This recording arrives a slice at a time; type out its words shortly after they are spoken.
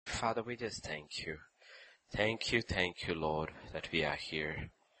Father, we just thank you. Thank you, Lord, that we are here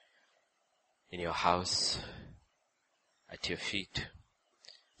in your house, at your feet.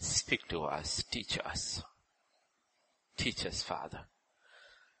 Speak to us, teach us. Teach us, Father.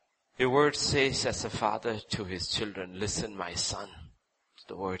 Your word says as a father to his children, listen, my son, to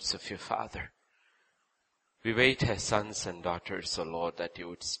the words of your Father. We wait as sons and daughters, O Lord, that you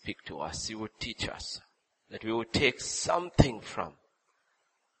would speak to us, you would teach us, that we would take something from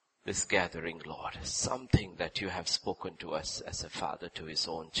this gathering, Lord, something that you have spoken to us as a father to his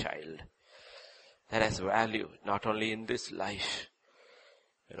own child, that has value not only in this life,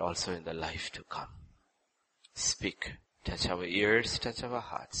 but also in the life to come. Speak, touch our ears, touch our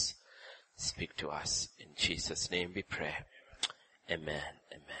hearts. Speak to us. In Jesus' name we pray. Amen,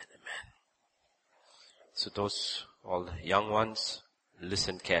 amen, amen. So those, all the young ones,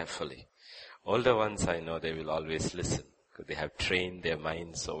 listen carefully. Older ones, I know they will always listen, because they have trained their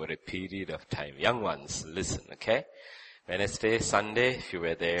minds over a period of time. Young ones, listen, okay? Wednesday, Sunday, if you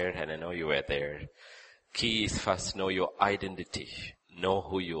were there, and I know you were there, key is first know your identity. Know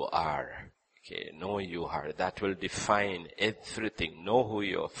who you are. Okay, know you are. That will define everything. Know who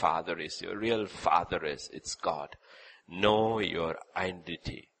your Father is. Your real Father is. It's God. Know your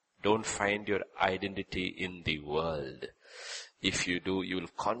identity. Don't find your identity in the world. If you do, you will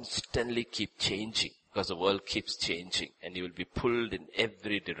constantly keep changing, because the world keeps changing and you will be pulled in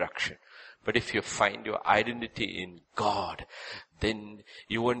every direction. But if you find your identity in God, then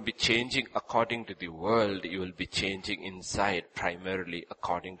you won't be changing according to the world. You will be changing inside primarily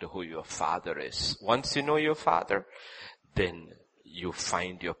according to who your Father is. Once you know your Father, then you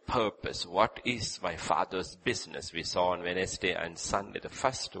find your purpose. What is my Father's business? We saw on Wednesday and Sunday, the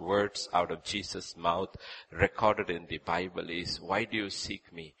first words out of Jesus' mouth recorded in the Bible is, why do you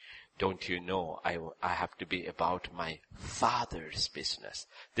seek me? Don't you know I have to be about my Father's business?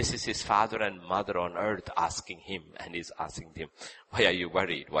 This is his father and mother on earth asking him, and he's asking them, why are you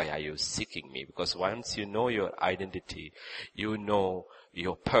worried? Why are you seeking me? Because once you know your identity, you know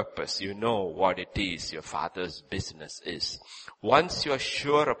your purpose, you know what it is your Father's business is. Once you are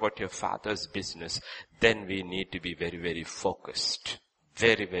sure about your Father's business, then we need to be very, very focused.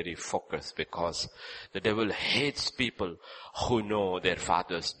 Very, very focused, because the devil hates people who know their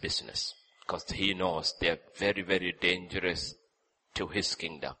Father's business, because he knows they are very, very dangerous to his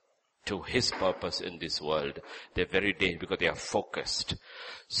kingdom, to his purpose in this world. They're very dangerous because they are focused.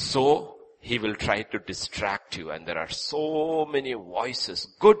 So he will try to distract you, and there are so many voices,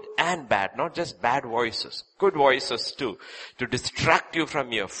 good and bad, not just bad voices, good voices too, to distract you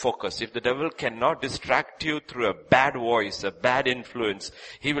from your focus. If the devil cannot distract you through a bad voice, a bad influence,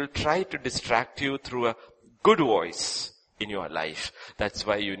 he will try to distract you through a good voice in your life. That's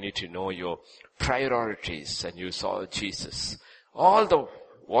why you need to know your priorities. And you saw Jesus. All the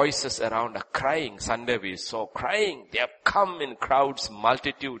voices around are crying. Sunday we saw crying. They have come in crowds,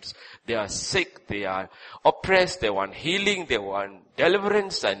 multitudes. They are sick. They are oppressed. They want healing. They want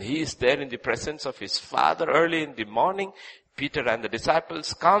deliverance. And he is there in the presence of his Father early in the morning. Peter and the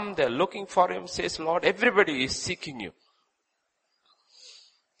disciples come. They are looking for him. Says, Lord, everybody is seeking you.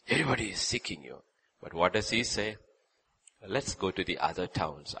 Everybody is seeking you. But what does he say? Let's go to the other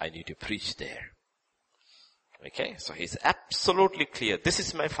towns. I need to preach there. Okay, so he's absolutely clear. This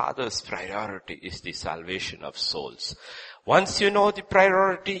is my Father's priority, is the salvation of souls. Once you know the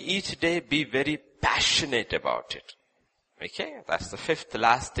priority, each day be very passionate about it. Okay, that's the fifth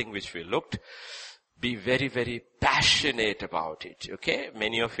last thing which we looked. Be very, very passionate about it. Okay,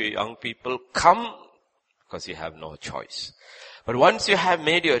 many of you young people come because you have no choice. But once you have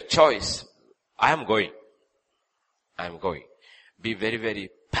made your choice, I am going. Be very, very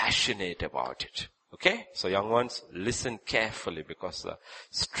passionate about it. Okay? So young ones, listen carefully, because the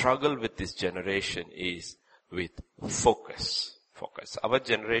struggle with this generation is with focus. Focus. Our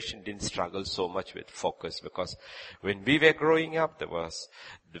generation didn't struggle so much with focus, because when we were growing up,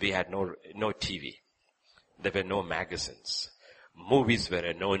 we had no TV. There were no magazines. Movies were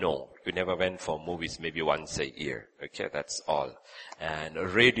a no-no. You never went for movies, maybe once a year. Okay, that's all. And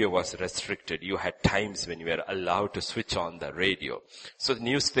radio was restricted. You had times when you were allowed to switch on the radio. So the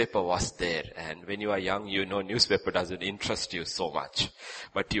newspaper was there. And when you are young, you know newspaper doesn't interest you so much.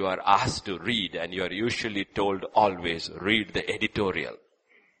 But you are asked to read, and you are usually told always read the editorial.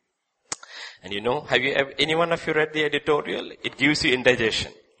 And you know, have you ever, any one of you read the editorial? It gives you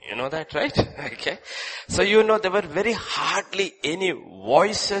indigestion. You know that, right? Okay. So you know there were very hardly any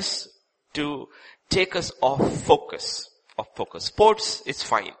voices to take us off focus. Sports is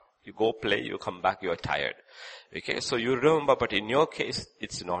fine. You go play, you come back, you are tired. Okay, so you remember, but in your case,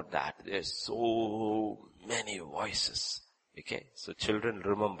 it's not that. There's so many voices. Okay, so children,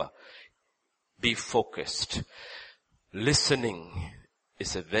 remember, be focused. Listening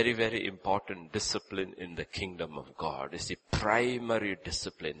is a very, very important discipline in the kingdom of God. It's the primary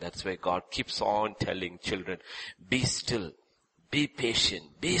discipline. That's why God keeps on telling children, be still, be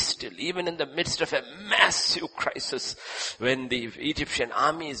patient, be still. Even in the midst of a massive crisis, when the Egyptian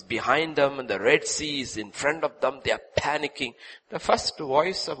army is behind them and the Red Sea is in front of them, they are panicking. The first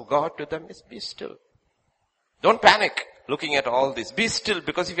voice of God to them is, be still. Don't panic looking at all this. Be still,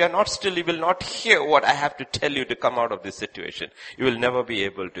 because if you are not still, you will not hear what I have to tell you to come out of this situation. You will never be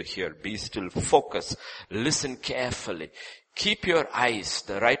able to hear. Be still. Focus. Listen carefully. Keep your eyes.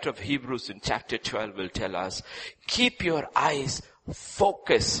 The writer of Hebrews in chapter 12 will tell us, keep your eyes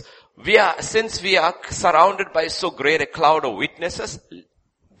focused. Since we are surrounded by so great a cloud of witnesses,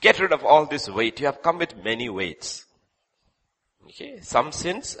 get rid of all this weight. You have come with many weights. Okay, some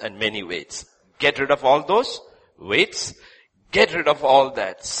sins and many weights. Get rid of all those weights. Get rid of all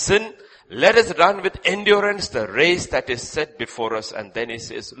that sin. Let us run with endurance the race that is set before us. And then he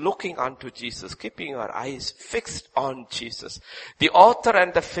says, looking unto Jesus, keeping our eyes fixed on Jesus, the author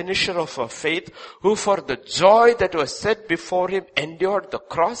and the finisher of our faith, who for the joy that was set before him endured the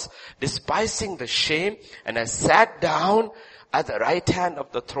cross, despising the shame, and has sat down at the right hand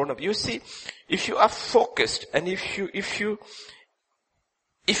of the throne of. You see, if you are focused and if you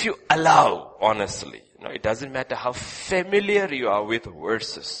allow, honestly, it doesn't matter how familiar you are with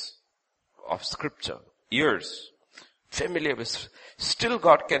verses of scripture, years, familiar with, still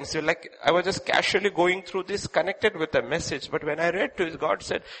God can say, like, I was just casually going through this, connected with a message, but when I read to it, God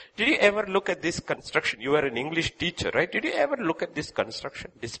said, did you ever look at this construction? You are an English teacher, right? Did you ever look at this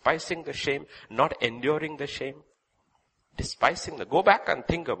construction? Despising the shame, not enduring the shame. Go back and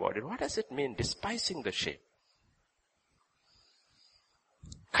think about it. What does it mean, despising the shame?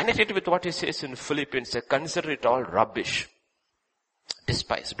 Connect it with what he says in Philippians, consider it all rubbish.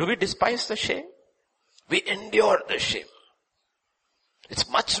 Despise. Do we despise the shame? We endure the shame. It's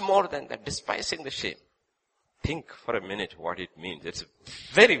much more than that, despising the shame. Think for a minute what it means. It's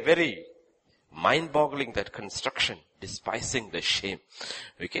very, very mind-boggling, that construction, despising the shame.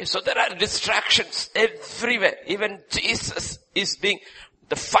 Okay, so there are distractions everywhere. Even Jesus is being,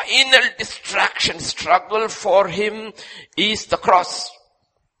 the final distraction, struggle for him is the cross.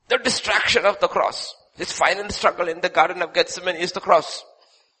 The distraction of the cross. His final struggle in the Garden of Gethsemane is the cross.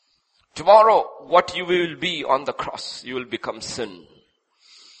 Tomorrow, what you will be on the cross, you will become sin.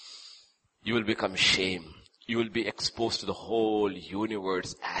 You will become shame. You will be exposed to the whole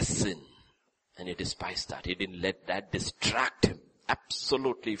universe as sin. And he despised that. He didn't let that distract him.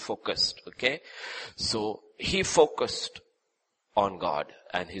 Absolutely focused. Okay? So, he focused on God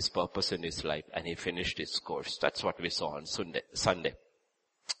and his purpose in his life, and he finished his course. That's what we saw on Sunday.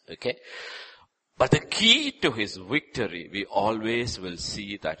 Okay? But the key to his victory, we always will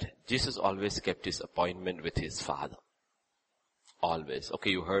see that Jesus always kept his appointment with his Father. Always.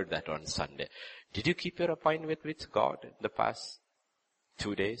 Okay, you heard that on Sunday. Did you keep your appointment with God in the past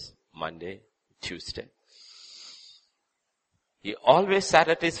 2 days? Monday, Tuesday. He always sat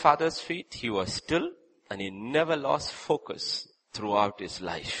at his Father's feet. He was still, and he never lost focus throughout his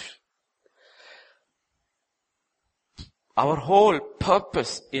life. Our whole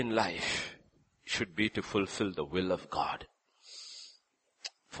purpose in life should be to fulfill the will of God.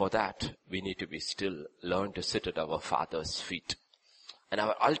 For that, we need to be still, learn to sit at our Father's feet. And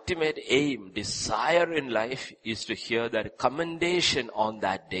our ultimate aim, desire in life is to hear that commendation on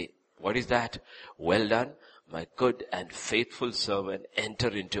that day. What is that? Well done, my good and faithful servant, enter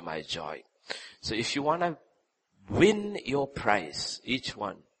into my joy. So if you want to win your prize, each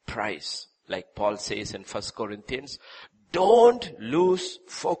one, prize, like Paul says in 1 Corinthians, don't lose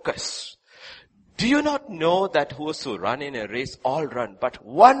focus. Do you not know that those who run in a race all run, but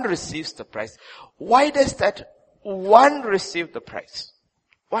one receives the prize? Why does that one receive the prize?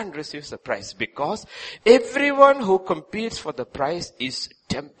 One receives the prize because everyone who competes for the prize is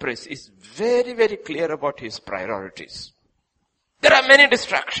temperate, is very, very clear about his priorities. There are many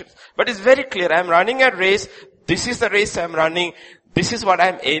distractions, but it's very clear. I'm running a race. This is the race I'm running. This is what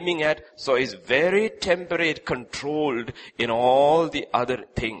I'm aiming at. So it's very temperate, controlled in all the other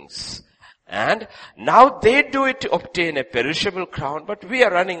things. And now they do it to obtain a perishable crown, but we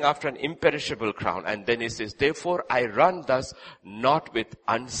are running after an imperishable crown. And then he says, therefore I run thus, not with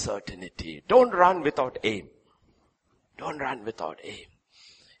uncertainty. Don't run without aim. Don't run without aim.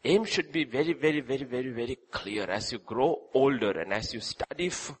 Aim should be very, very, very, very, very clear. As you grow older and as you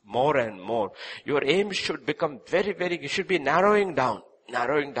study more and more, your aim should become very, very, you should be narrowing down.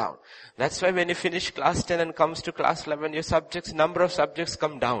 That's why when you finish class 10 and comes to class 11, your number of subjects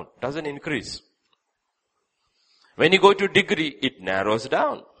come down, doesn't increase. When you go to degree, it narrows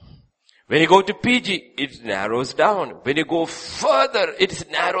down. When you go to PG, it narrows down. When you go further, it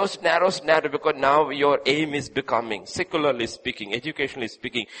narrows, because now your aim is becoming, secularly speaking, educationally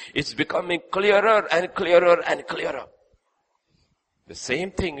speaking, it's becoming clearer and clearer and clearer. The same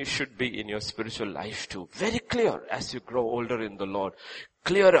thing should be in your spiritual life too. Very clear as you grow older in the Lord.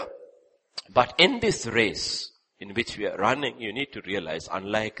 Clearer. But in this race in which we are running, you need to realize,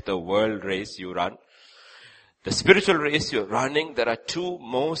 unlike the world race you run, the spiritual race you're running, there are two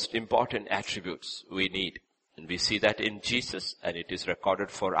most important attributes we need. And we see that in Jesus, and it is recorded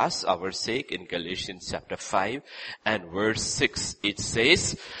for us, our sake, in Galatians chapter 5 and verse 6. It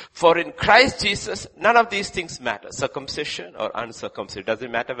says, for in Christ Jesus, none of these things matter. Circumcision or uncircumcision. It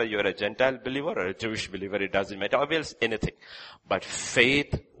doesn't matter whether you're a Gentile believer or a Jewish believer. It doesn't matter. Obviously, anything. But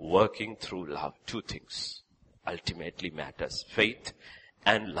faith working through love. Two things ultimately matters. Faith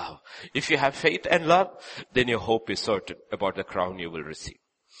and love. If you have faith and love, then your hope is certain about the crown you will receive.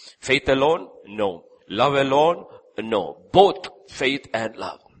 Faith alone? No. Love alone? No. Both faith and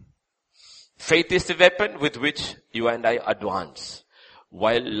love. Faith is the weapon with which you and I advance,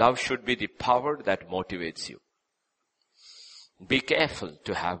 while love should be the power that motivates you. Be careful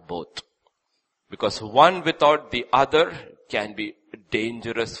to have both, because one without the other can be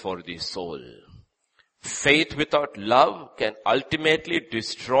dangerous for the soul. Faith without love can ultimately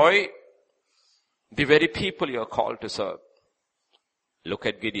destroy the very people you are called to serve. Look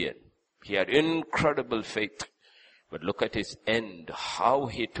at Gideon. He had incredible faith. But look at his end, how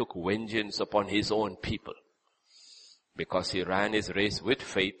he took vengeance upon his own people. Because he ran his race with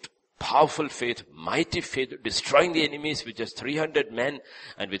faith, powerful faith, mighty faith, destroying the enemies with just 300 men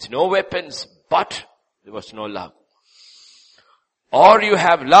and with no weapons, but there was no love. Or you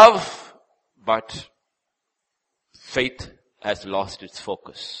have love, but faith has lost its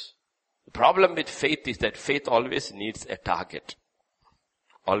focus. The problem with faith is that faith always needs a target.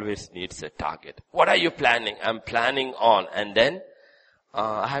 Always needs a target. What are you planning? I'm planning on. And then,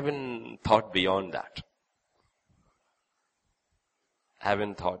 I haven't thought beyond that.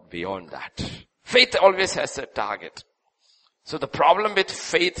 Faith always has a target. So the problem with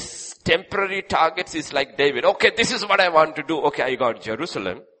faith's temporary targets is like David. Okay, this is what I want to do. Okay, I got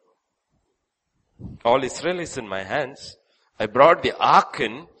Jerusalem. All Israel is in my hands. I brought the ark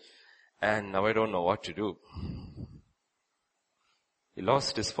in, and now I don't know what to do. He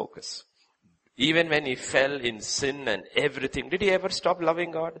lost his focus. Even when he fell in sin and everything, did he ever stop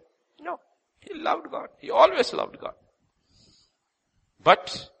loving God? No. He loved God. He always loved God.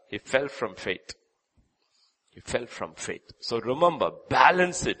 But he fell from faith. So remember,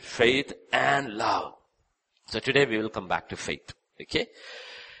 balance it, faith and love. So today we will come back to faith. Okay?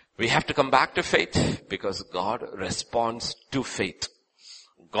 We have to come back to faith because God responds to faith.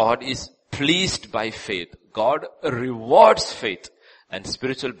 God is pleased by faith. God rewards faith. And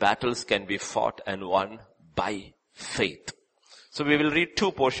spiritual battles can be fought and won by faith. So we will read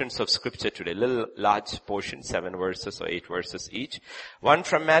two portions of scripture today. Little large portion, 7 verses or 8 verses each. One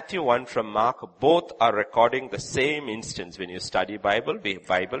from Matthew, one from Mark. Both are recording the same instance. When you study Bible, we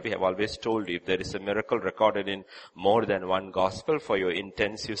have always told you if there is a miracle recorded in more than one gospel for your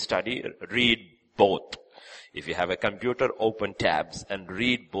intensive study, read both. If you have a computer, open tabs and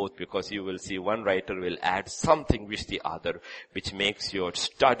read both, because you will see one writer will add something with the other, which makes your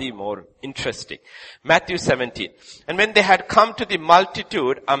study more interesting. Matthew 17. And when they had come to the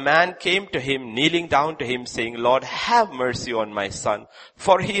multitude, a man came to him, kneeling down to him, saying, Lord, have mercy on my son,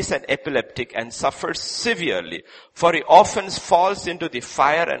 for he is an epileptic and suffers severely, for he often falls into the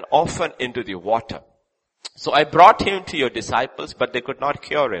fire and often into the water. So I brought him to your disciples, but they could not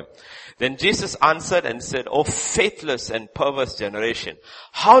cure him. Then Jesus answered and said, O faithless and perverse generation,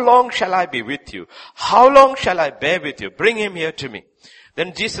 how long shall I be with you? How long shall I bear with you? Bring him here to me.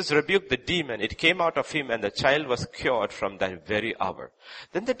 Then Jesus rebuked the demon. It came out of him, and the child was cured from that very hour.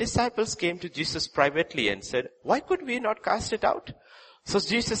 Then the disciples came to Jesus privately and said, why could we not cast it out? So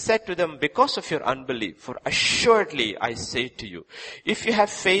Jesus said to them, because of your unbelief, for assuredly I say to you, if you have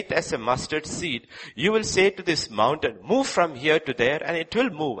faith as a mustard seed, you will say to this mountain, move from here to there, and it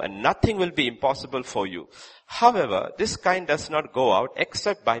will move, and nothing will be impossible for you. However, this kind does not go out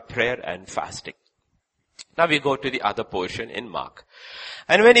except by prayer and fasting. Now we go to the other portion in Mark.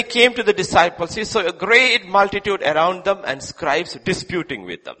 And when he came to the disciples, he saw a great multitude around them and scribes disputing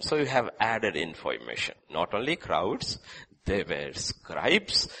with them. So you have added information. Not only crowds, They were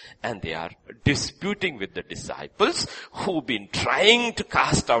scribes and they are disputing with the disciples who've been trying to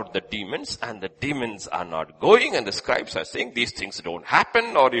cast out the demons and the demons are not going and the scribes are saying these things don't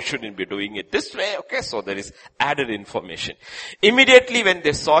happen or you shouldn't be doing it this way. Okay, so there is added information. Immediately when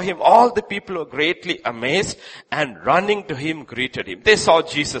they saw him, all the people were greatly amazed and running to him greeted him. They saw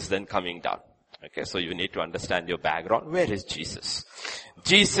Jesus then coming down. Okay, so you need to understand your background. Where is Jesus?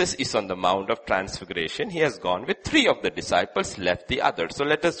 Jesus is on the Mount of Transfiguration. He has gone with 3 of the disciples, left the others. So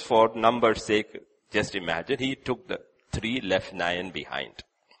let us, for number's sake, just imagine he took the 3, left 9 behind.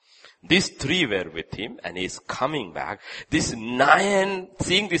 These 3 were with him and he is coming back. Seeing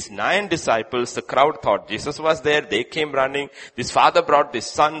these 9 disciples, the crowd thought Jesus was there. They came running. This father brought this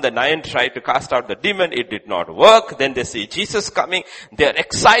son. The 9 tried to cast out the demon. It did not work. Then they see Jesus coming. They are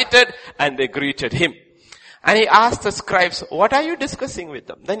excited and they greeted him. And he asked the scribes, what are you discussing with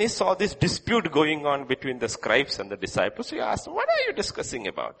them? Then he saw this dispute going on between the scribes and the disciples. So he asked, what are you discussing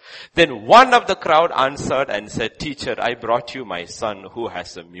about? Then one of the crowd answered and said, teacher, I brought you my son who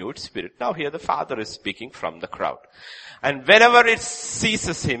has a mute spirit. Now here the father is speaking from the crowd. And whenever it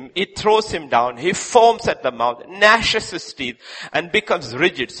seizes him, it throws him down. He foams at the mouth, gnashes his teeth, and becomes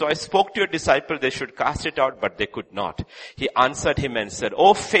rigid. So I spoke to your disciple, they should cast it out, but they could not. He answered him and said,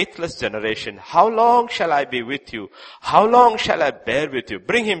 O faithless generation, how long shall I be with you? How long shall I bear with you?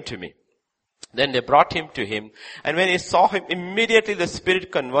 Bring him to me. Then they brought him to him, and when he saw him, immediately the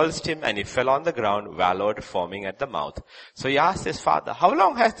spirit convulsed him, and he fell on the ground, wallowed, foaming at the mouth. So he asked his father, how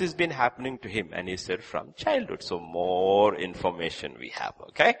long has this been happening to him? And he said, from childhood. So more information we have,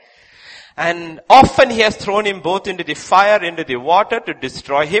 okay? And often he has thrown him both into the fire, into the water to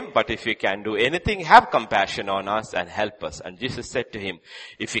destroy him. But if you can do anything, have compassion on us and help us. And Jesus said to him,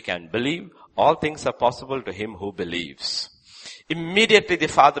 if you can believe, all things are possible to him who believes. Immediately the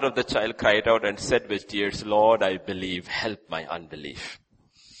father of the child cried out and said with tears, Lord, I believe, help my unbelief.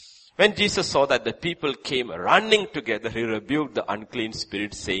 When Jesus saw that the people came running together, he rebuked the unclean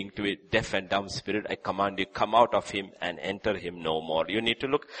spirit, saying to it, deaf and dumb spirit, I command you, come out of him and enter him no more. You need to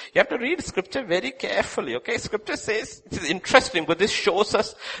look, you have to read scripture very carefully, okay? Scripture says, it is interesting, but this shows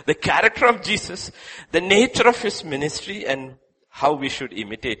us the character of Jesus, the nature of his ministry, and how we should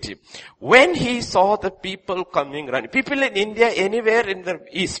imitate him. When he saw the people coming running, people in India, anywhere in the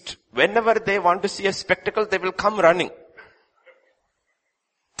east, whenever they want to see a spectacle, they will come running.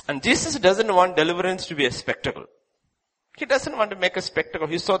 And Jesus doesn't want deliverance to be a spectacle. He doesn't want to make a spectacle.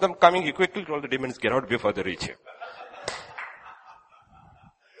 He saw them coming, he quickly told the demons, get out before they reach you.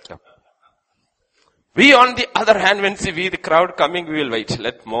 Yeah. We on the other hand, when see the crowd coming, we will wait.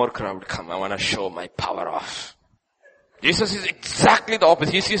 Let more crowd come. I want to show my power off. Jesus is exactly the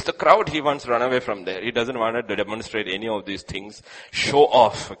opposite. He sees the crowd, he wants to run away from there. He doesn't want to demonstrate any of these things. Show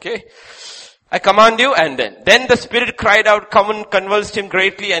off, okay? I command you, and then the spirit cried out, convulsed him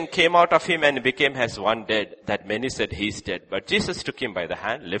greatly, and came out of him and became as one dead, that many said he is dead. But Jesus took him by the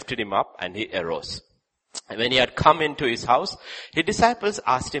hand, lifted him up, and he arose. And when he had come into his house, his disciples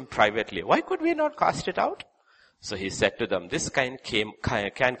asked him privately, why could we not cast it out? So he said to them, this kind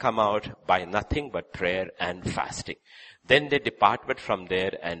can come out by nothing but prayer and fasting. Then they departed from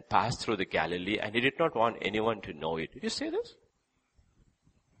there and passed through the Galilee, and he did not want anyone to know it. Did you see this?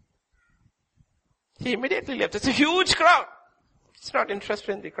 He immediately left. It's a huge crowd. He's not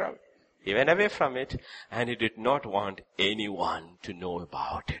interested in the crowd. He went away from it, and he did not want anyone to know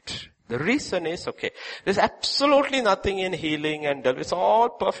about it. The reason is, okay, there's absolutely nothing in healing and it's all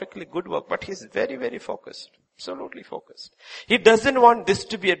perfectly good work, but he's very, very focused. Absolutely focused. He doesn't want this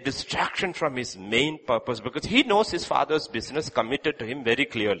to be a distraction from his main purpose, because he knows his father's business committed to him very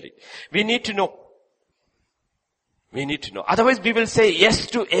clearly. We need to know. We need to know. Otherwise we will say yes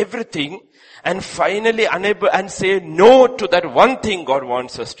to everything and finally unable and say no to that one thing God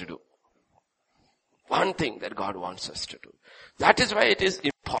wants us to do. One thing that God wants us to do. That is why it is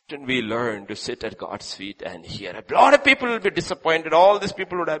important we learn to sit at God's feet and hear. A lot of people will be disappointed. All these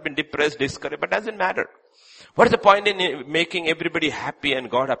people would have been depressed, discouraged, but it doesn't matter. What is the point in making everybody happy and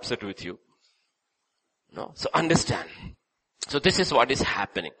God upset with you? No. So understand. So this is what is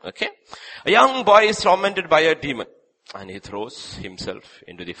happening, okay? A young boy is tormented by a demon, and he throws himself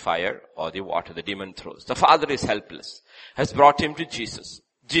into the fire or the water the demon throws. The father is helpless, has brought him to Jesus.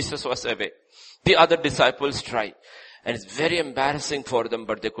 Jesus was away. The other disciples tried, and it's very embarrassing for them,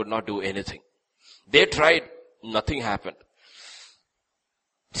 but they could not do anything. They tried, nothing happened.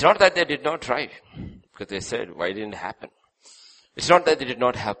 It's not that they did not try, because they said, why didn't it happen? It's not that they did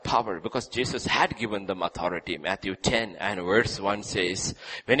not have power, because Jesus had given them authority. Matthew 10 and verse 1 says,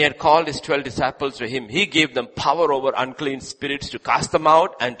 when he had called his 12 disciples to him, he gave them power over unclean spirits to cast them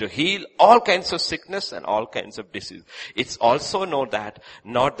out and to heal all kinds of sickness and all kinds of disease. It's also not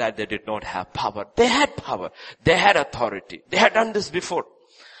that they did not have power. They had power. They had authority. They had done this before.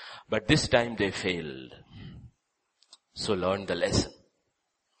 But this time they failed. So learn the lesson.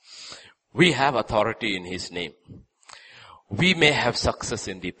 We have authority in his name. We may have success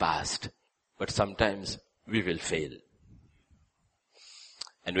in the past, but sometimes we will fail.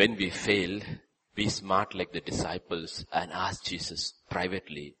 And when we fail, be smart like the disciples and ask Jesus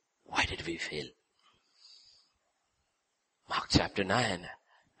privately, why did we fail? Mark chapter 9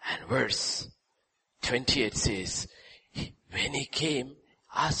 and verse 28 says, when he came,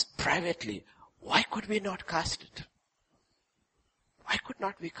 asked privately, why could we not cast it? Why could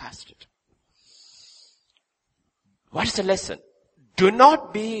not we cast it? What is the lesson? Do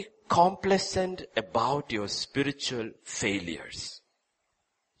not be complacent about your spiritual failures.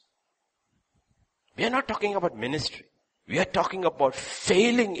 We are not talking about ministry. We are talking about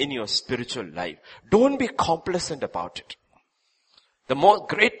failing in your spiritual life. Don't be complacent about it. The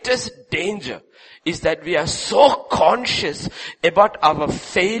greatest danger is that we are so conscious about our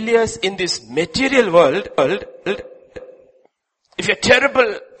failures in this material world. If you're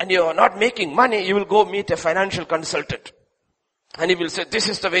terrible and you're not making money, you will go meet a financial consultant. And he will say, this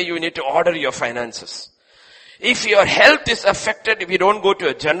is the way you need to order your finances. If your health is affected, if you don't go to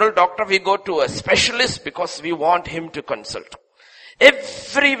a general doctor, we go to a specialist because we want him to consult.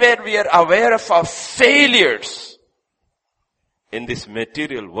 Everywhere we are aware of our failures in this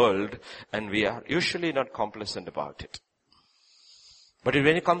material world, and we are usually not complacent about it. But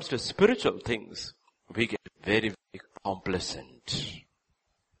when it comes to spiritual things, we get very, very complacent,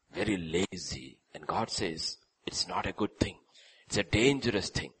 very lazy. And God says, it's not a good thing. It's a dangerous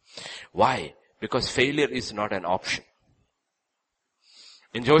thing. Why? Because failure is not an option.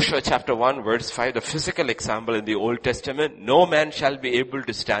 In Joshua chapter 1 verse 5, the physical example in the Old Testament, no man shall be able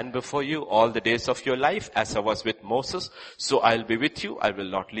to stand before you all the days of your life, as I was with Moses, so I'll be with you, I will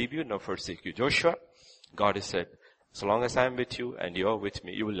not leave you nor forsake you. Joshua, God has said, so long as I am with you and you are with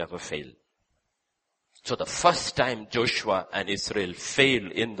me, you will never fail. So the first time Joshua and Israel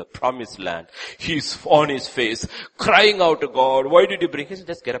failed in the promised land, he's on his face, crying out to God, why did you bring? He said,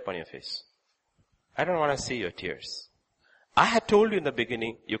 just get up on your face. I don't want to see your tears. I had told you in the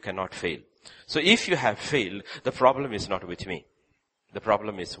beginning, you cannot fail. So if you have failed, the problem is not with me. The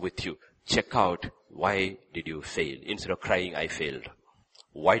problem is with you. Check out, why did you fail? Instead of crying, I failed.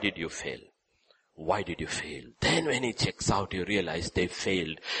 Why did you fail? Why did you fail? Then when he checks out, you realize they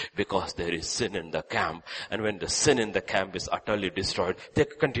failed because there is sin in the camp. And when the sin in the camp is utterly destroyed, they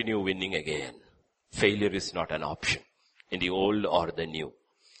continue winning again. Failure is not an option in the old or the new.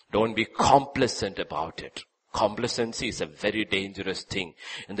 Don't be complacent about it. Complacency is a very dangerous thing.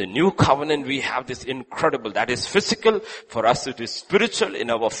 In the new covenant, we have this incredible, that is physical. For us, it is spiritual in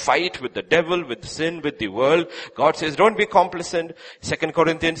our fight with the devil, with sin, with the world. God says, don't be complacent. 2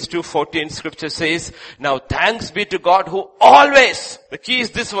 Corinthians 2:14 scripture says, now thanks be to God who always, the key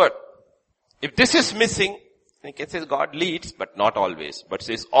is this word. If this is missing, you can say God leads, but not always. But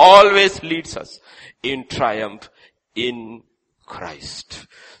says always leads us in triumph in Christ.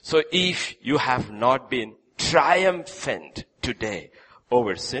 So if you have not been triumphant today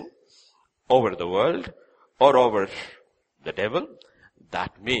over sin, over the world, or over the devil,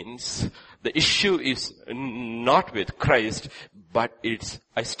 that means the issue is not with Christ, but it's,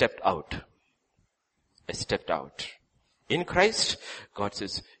 I stepped out. I stepped out. In Christ, God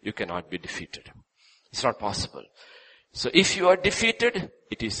says, you cannot be defeated. It's not possible. So if you are defeated,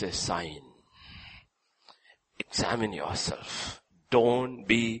 it is a sign. Examine yourself. Don't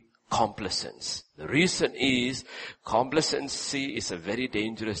be complacent. The reason is, complacency is a very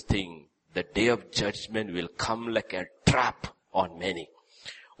dangerous thing. The day of judgment will come like a trap on many.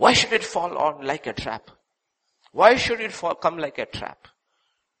 Why should it fall on like a trap? Why should it come like a trap?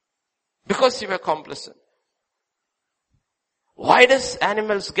 Because you were complacent. Why does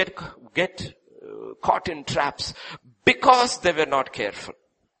animals get caught in traps? Because they were not careful.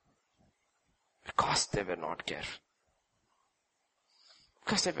 Because they were not careful.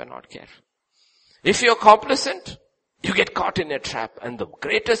 Because they were not careful. If you're complacent, you get caught in a trap. And the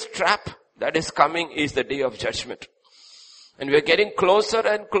greatest trap that is coming is the day of judgment. And we are getting closer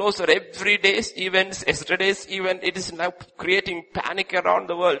and closer. Every day's events, yesterday's event, it is now creating panic around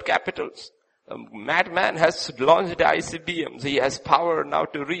the world, capitals. A madman has launched ICBMs. He has power now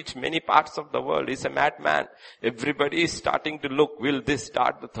to reach many parts of the world. He's a madman. Everybody is starting to look, will this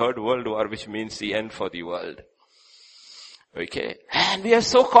start the third world war, which means the end for the world? Okay. And we are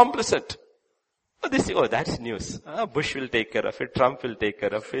so complacent. That's news. Bush will take care of it. Trump will take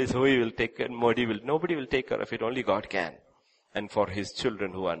care of it. Hui will take care. Modi will. Nobody will take care of it. Only God can. And for his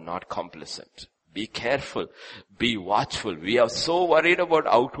children who are not complacent. Be careful. Be watchful. We are so worried about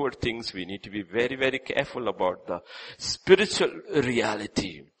outward things. We need to be very, very careful about the spiritual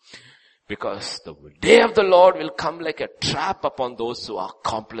reality. Because the day of the Lord will come like a trap upon those who are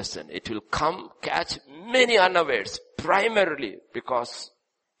complacent. It will come, catch many unawares. Primarily because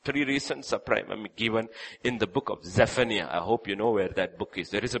 3 reasons are given in the book of Zephaniah. I hope you know where that book is.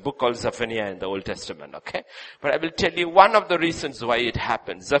 There is a book called Zephaniah in the Old Testament, okay? But I will tell you one of the reasons why it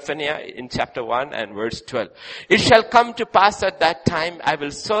happens. Zephaniah in chapter 1 and verse 12. It shall come to pass at that time, I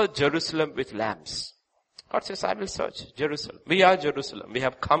will search Jerusalem with lamps. God says, I will search Jerusalem. We are Jerusalem. We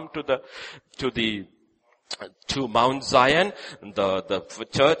have come to Mount Zion, the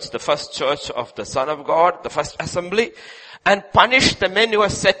church, the first church of the Son of God, the first assembly, and punish the men who are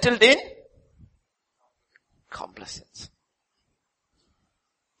settled in complacence.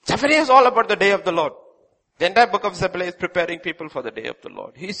 Zephaniah is all about the day of the Lord. The entire book of Zephaniah is preparing people for the day of the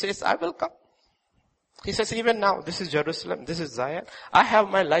Lord. He says, I will come. He says, even now, this is Jerusalem, this is Zion. I have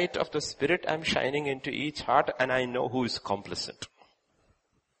my light of the Spirit, I'm shining into each heart, and I know who is complacent.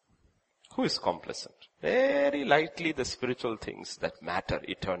 Who is complacent? Very lightly the spiritual things that matter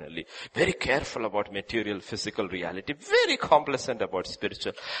eternally. Very careful about material, physical reality. Very complacent about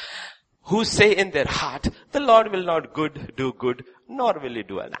spiritual. Who say in their heart, the Lord will not do good, nor will he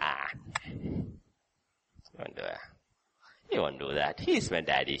do an He won't do that. He is my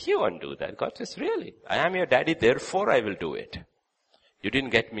daddy. He won't do that. God says, really? I am your daddy, therefore I will do it. You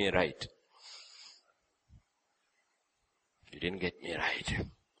didn't get me right. You didn't get me right.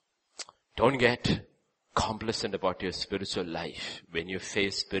 Don't get complacent about your spiritual life. When you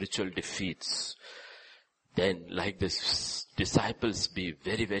face spiritual defeats, then like the disciples, be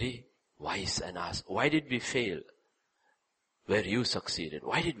very, very wise and ask, why did we fail where you succeeded?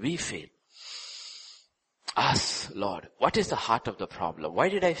 Why did we fail? Ask, Lord, what is the heart of the problem? Why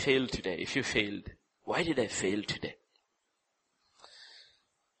did I fail today? If you failed, why did I fail today?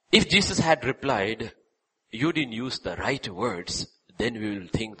 If Jesus had replied, you didn't use the right words, then we will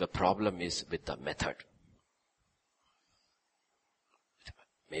think the problem is with the method.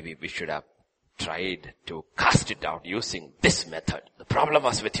 Maybe we should have tried to cast it out using this method. The problem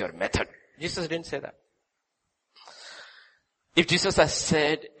was with your method. Jesus didn't say that. If Jesus has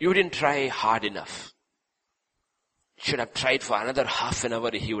said, you didn't try hard enough, you should have tried for another half an hour,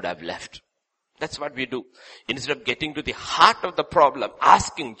 he would have left. That's what we do. Instead of getting to the heart of the problem,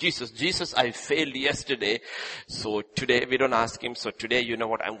 asking Jesus, I failed yesterday. So today, we don't ask him, so today, you know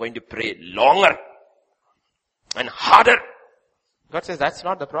what, I'm going to pray longer and harder. God says, that's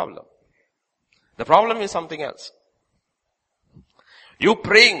not the problem. The problem is something else. You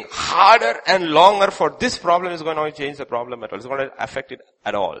praying harder and longer for this problem is going to change the problem at all. It's going to affect it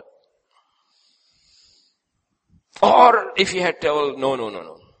at all. Or if you had told,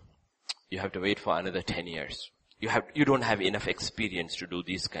 no. You have to wait for another 10 years. You don't have enough experience to do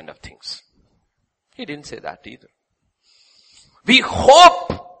these kind of things. He didn't say that either. We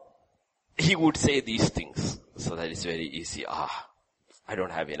hope he would say these things so that it's very easy. I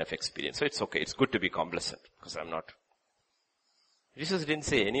don't have enough experience. So it's okay. It's good to be complacent because I'm not. Jesus didn't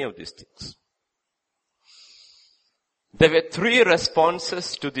say any of these things. There were 3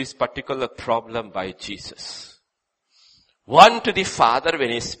 responses to this particular problem by Jesus. One to the Father when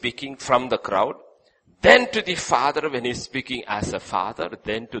he's speaking from the crowd, then to the Father when he's speaking as a father,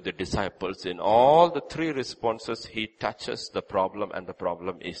 then to the disciples. In all the 3 responses, he touches the problem and the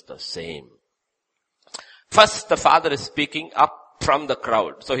problem is the same. First, the Father is speaking up from the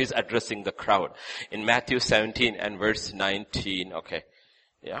crowd. So he's addressing the crowd. In Matthew 17 and verse 19, okay.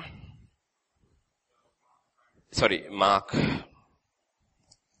 Yeah. Sorry, Mark.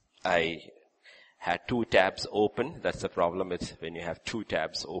 I had 2 tabs open. That's the problem. It's when you have 2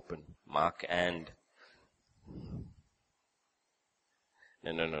 tabs open. Mark and...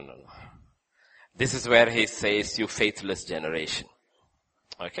 No. This is where he says, you faithless generation.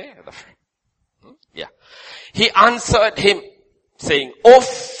 Okay? Yeah. He answered him saying, oh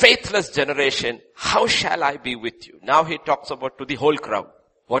faithless generation, how shall I be with you? Now he talks about to the whole crowd.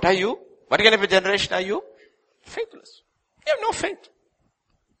 What are you? What kind of a generation are you? Faithless. You have no faith.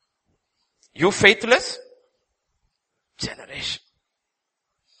 You faithless generation.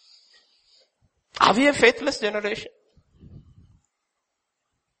 Are we a faithless generation?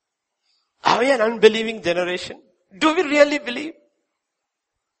 Are we an unbelieving generation? Do we really believe?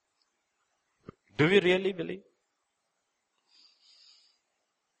 Do we really believe?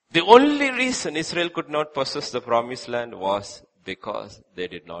 The only reason Israel could not possess the promised land was because they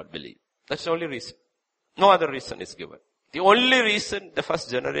did not believe. That's the only reason. No other reason is given. The only reason the first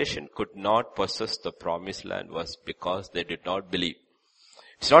generation could not possess the promised land was because they did not believe.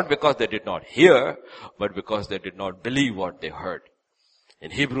 It's not because they did not hear, but because they did not believe what they heard.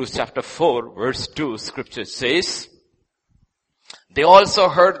 In Hebrews chapter 4, verse 2, scripture says, they also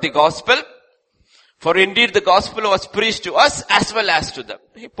heard the gospel, for indeed the gospel was preached to us as well as to them.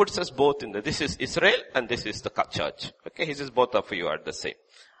 He puts us both in there. This is Israel and this is the church. Okay, he says both of you are the same.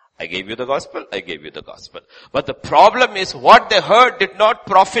 I gave you the gospel, I gave you the gospel. But the problem is what they heard did not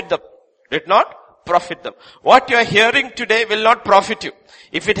profit them. Did not profit them. What you are hearing today will not profit you.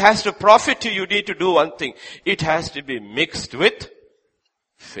 If it has to profit you, you need to do one thing. It has to be mixed with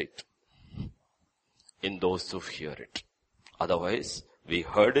faith in those who hear it. Otherwise, we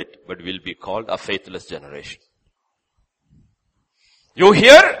heard it, but we'll be called a faithless generation. You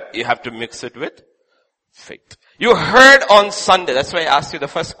hear, you have to mix it with faith. You heard on Sunday. That's why I asked you the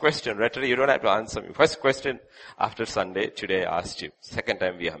first question. Rhetoric, you don't have to answer me. First question after Sunday, today I asked you. Second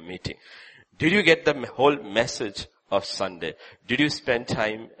time we are meeting. Did you get the whole message of Sunday? Did you spend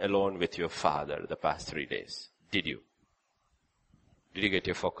time alone with your father the past 3 days? Did you? Did you get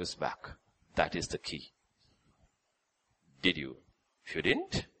your focus back? That is the key. Did you? If you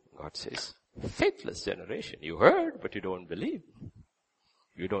didn't, God says, faithless generation. You heard, but you don't believe.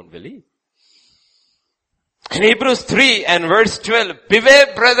 You don't believe. In Hebrews 3 and verse 12,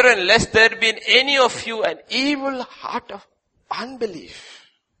 beware brethren, lest there be in any of you an evil heart of unbelief.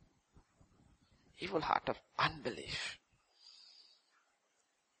 Evil heart of unbelief.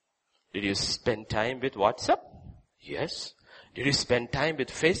 Did you spend time with WhatsApp? Yes. Did you spend time with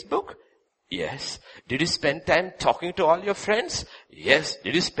Facebook? Yes. Did you spend time talking to all your friends? Yes.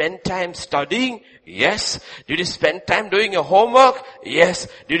 Did you spend time studying? Yes. Did you spend time doing your homework? Yes.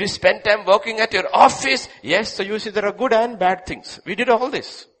 Did you spend time working at your office? Yes. So you see there are good and bad things. We did all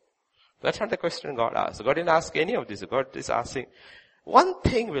this. That's not the question God asked. God didn't ask any of this. God is asking, one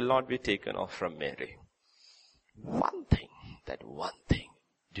thing will not be taken off from Mary. One thing. That one thing.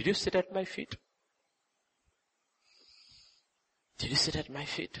 Did you sit at my feet? Did you sit at my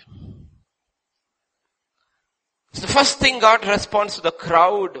feet? So the first thing God responds to the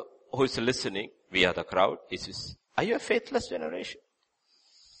crowd who is listening, we are the crowd, is, are you a faithless generation?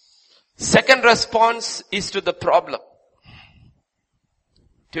 Second response is to the problem.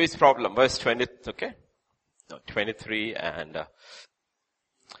 To his problem, verse 20, okay? No, 23 and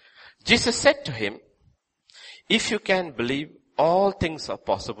Jesus said to him, if you can believe, all things are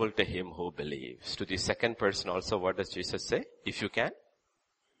possible to him who believes. To the second person also, what does Jesus say? If you can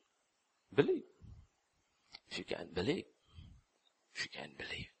believe. If you can believe. If you can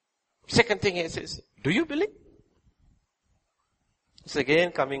believe. Second thing he says, do you believe? It's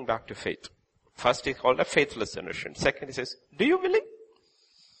again coming back to faith. First he called a faithless generation. Second he says, do you believe?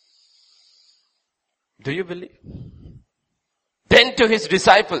 Do you believe? Then to his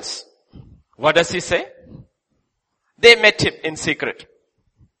disciples, what does he say? They met him in secret.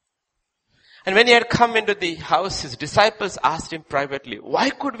 And when he had come into the house, his disciples asked him privately,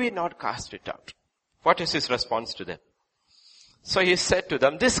 why could we not cast it out? What is his response to them? So he said to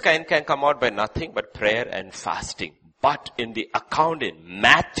them, this kind can come out by nothing but prayer and fasting. But in the account in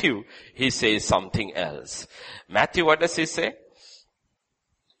Matthew, he says something else. Matthew, what does he say?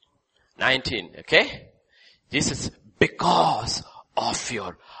 19, okay? Jesus, because of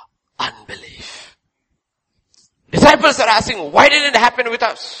your unbelief. Disciples are asking, why didn't it happen with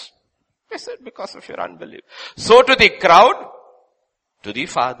us? They said, because of your unbelief. So to the crowd, to the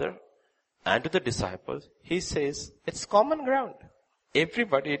Father, and to the disciples, he says, it's common ground.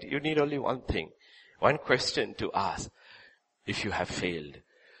 Everybody, you need only one thing, one question to ask. If you have failed,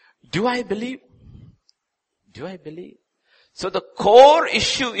 do I believe? Do I believe? So the core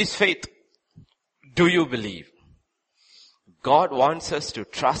issue is faith. Do you believe? God wants us to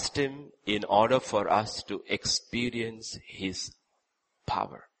trust him in order for us to experience his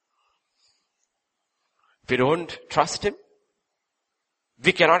power. If we don't trust him,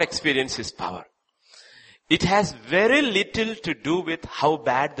 we cannot experience his power. It has very little to do with how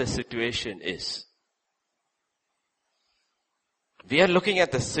bad the situation is. We are looking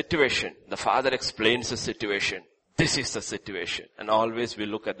at the situation. The Father explains the situation. This is the situation. And always we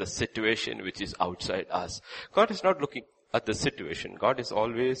look at the situation which is outside us. God is not looking at the situation. God is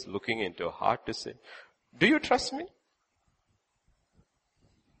always looking into a heart to say, do you trust me?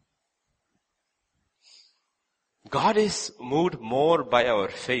 God is moved more by our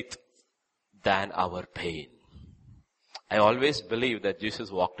faith than our pain. I always believe that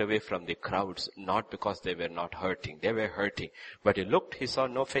Jesus walked away from the crowds, not because they were not hurting. They were hurting. But he looked, he saw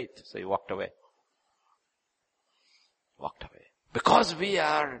no faith, so he walked away. Walked away. Because we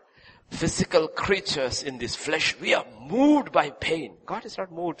are physical creatures in this flesh, we are moved by pain. God is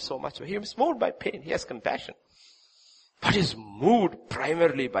not moved so much. He is moved by pain. He has compassion. But he is moved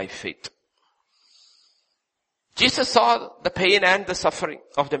primarily by faith. Jesus saw the pain and the suffering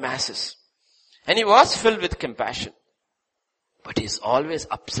of the masses. And he was filled with compassion. But he is always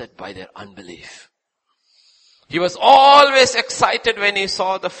upset by their unbelief. He was always excited when he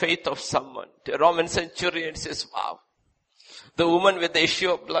saw the faith of someone. The Roman centurion says, wow. The woman with the issue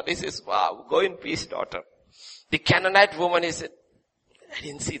of blood, he says, wow, go in peace, daughter. The Canaanite woman, he said, I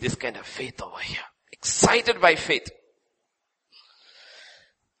didn't see this kind of faith over here. Excited by faith.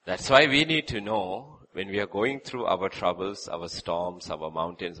 That's why we need to know when we are going through our troubles, our storms, our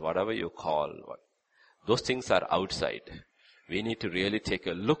mountains, whatever you call, those things are outside. We need to really take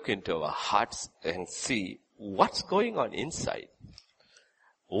a look into our hearts and see what's going on inside.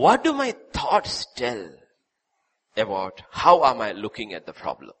 What do my thoughts tell about how am I looking at the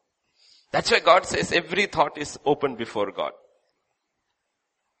problem? That's why God says every thought is open before God.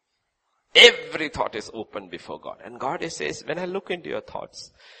 Every thought is open before God. And God says, when I look into your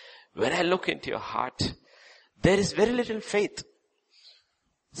thoughts, when I look into your heart, there is very little faith.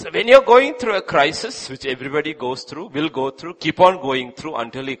 So when you're going through a crisis, which everybody goes through, will go through, keep on going through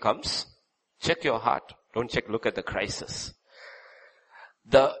until he comes, check your heart. Don't look at the crisis.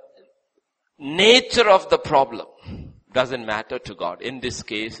 The nature of the problem doesn't matter to God. In this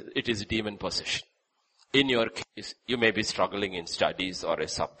case, it is demon possession. In your case, you may be struggling in studies or a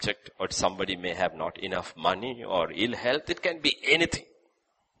subject, or somebody may have not enough money or ill health. It can be anything.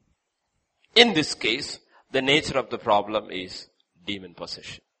 In this case, the nature of the problem is demon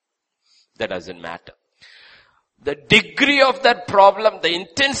possession. That doesn't matter. The degree of that problem, the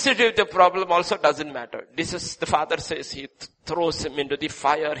intensity of the problem also doesn't matter. This is, the Father says, he throws him into the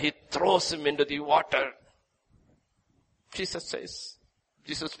fire, he throws him into the water. Jesus says,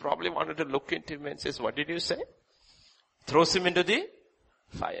 Jesus probably wanted to look into him and says, what did you say? Throws him into the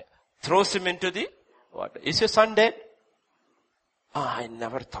fire. Throws him into the water. Is your son dead? I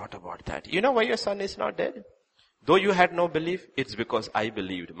never thought about that. You know why your son is not dead? Though you had no belief, it's because I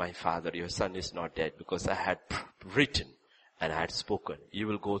believed, my Father, your son is not dead, because I had written and I had spoken. You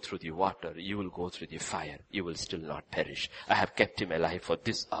will go through the water, you will go through the fire, you will still not perish. I have kept him alive for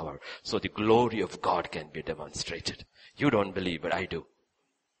this hour, so the glory of God can be demonstrated. You don't believe, but I do.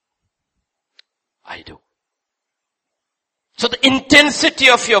 I do. So the intensity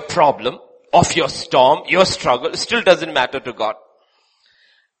of your problem, of your storm, your struggle, still doesn't matter to God.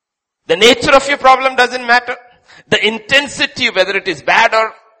 The nature of your problem doesn't matter. The intensity, whether it is bad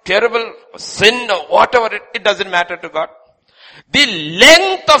or terrible, or sin or whatever, it doesn't matter to God. The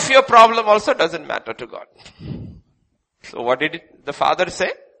length of your problem also doesn't matter to God. So what did the Father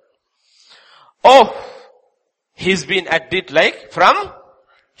say? Oh, he's been at it like from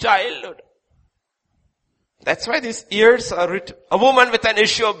childhood. That's why these years are written. A woman with an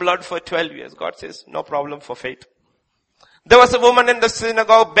issue of blood for 12 years. God says, no problem for faith. There was a woman in the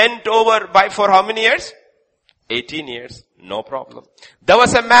synagogue bent over for how many years? 18 years. No problem. There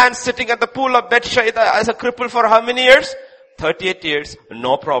was a man sitting at the pool of Bethsaida as a cripple for how many years? 38 years.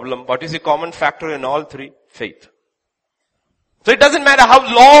 No problem. What is the common factor in all three? Faith. So it doesn't matter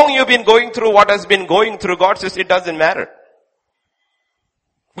how long you've been going through what has been going through. God says it doesn't matter.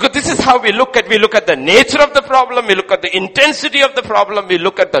 Because this is how we look at the nature of the problem, we look at the intensity of the problem, we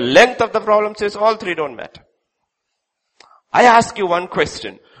look at the length of the problem, says all three don't matter. I ask you one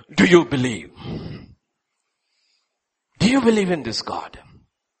question. Do you believe? Do you believe in this God?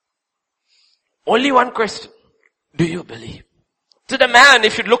 Only one question. Do you believe? To the man,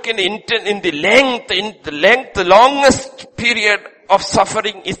 if you look in the length, the longest period of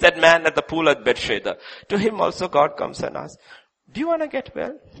suffering is that man at the pool at Bethsaida. To him also God comes and asks, do you want to get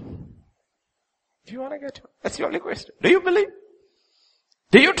well? Do you want to get well? That's the only question. Do you believe?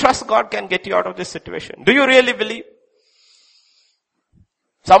 Do you trust God can get you out of this situation? Do you really believe?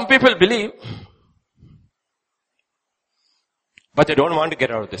 Some people believe, but they don't want to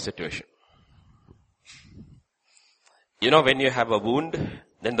get out of this situation. You know, when you have a wound,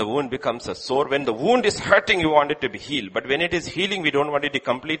 then the wound becomes a sore. When the wound is hurting, you want it to be healed. But when it is healing, we don't want it to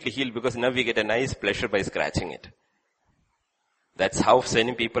completely heal because now we get a nice pleasure by scratching it. That's how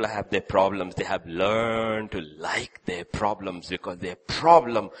many people have their problems. They have learned to like their problems because their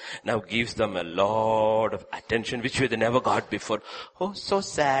problem now gives them a lot of attention which they never got before. Oh, so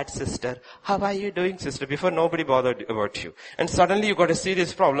sad, sister. How are you doing, sister? Before nobody bothered about you. And suddenly you got a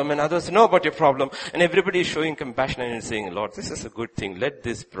serious problem and others know about your problem and everybody is showing compassion and saying, Lord, this is a good thing. Let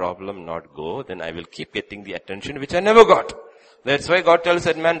this problem not go. Then I will keep getting the attention which I never got. That's why God tells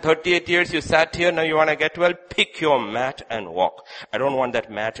that man, 38 years you sat here, now you want to get well, pick your mat and walk. I don't want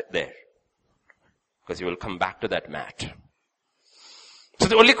that mat there. Because you will come back to that mat. So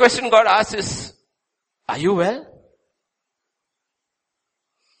the only question God asks is, are you well?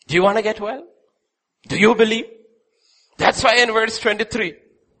 Do you want to get well? Do you believe? That's why in verse 23,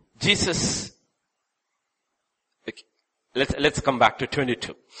 Jesus, okay, let's come back to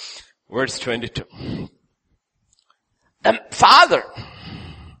 22. Verse 22. The Father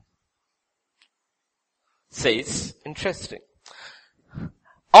says, interesting.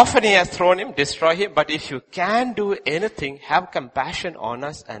 Often he has thrown him, destroy him, but if you can do anything, have compassion on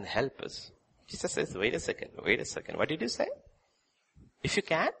us and help us. Jesus says, wait a second. What did you say? If you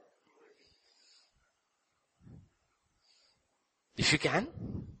can? If you can?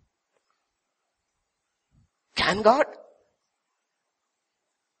 Can God?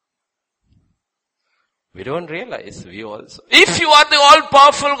 We don't realize we also. If you are the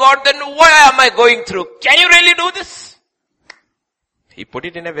all-powerful God, then why am I going through? Can you really do this? He put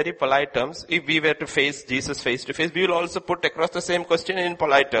it in a very polite terms. If we were to face Jesus face to face, we will also put across the same question in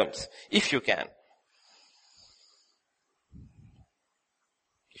polite terms. If you can.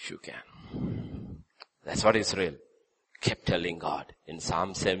 If you can. That's what Israel kept telling God. In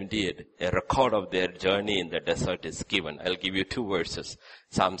Psalm 78, a record of their journey in the desert is given. I'll give you 2 verses.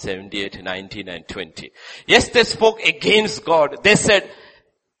 Psalm 78, 19 and 20. Yes, they spoke against God. They said,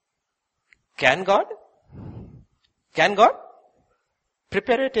 can God? Can God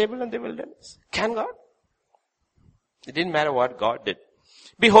prepare a table in the wilderness? Can God? It didn't matter what God did.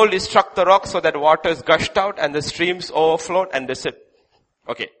 Behold, he struck the rock so that waters gushed out and the streams overflowed, and they said,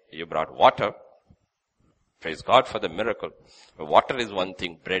 okay, you brought water. Praise God for the miracle. Water is one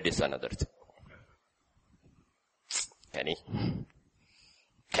thing, bread is another thing.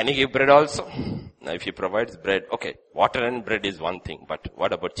 Can he give bread also? Now if he provides bread, okay, water and bread is one thing, but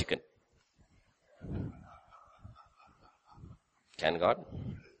what about chicken? Can God?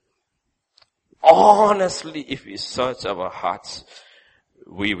 Honestly, if we search our hearts,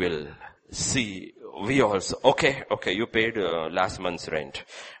 we will see, we also, okay, you paid last month's rent,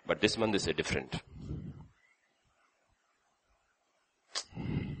 but this month is a different.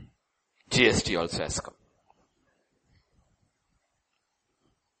 GST also has come.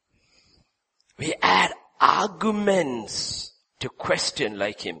 We add arguments to question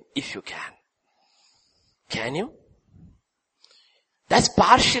like him, if you can. Can you? That's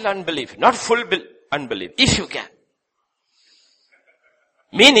partial unbelief, not full unbelief, if you can.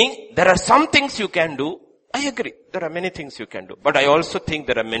 Meaning, there are some things you can do. I agree, there are many things you can do. But I also think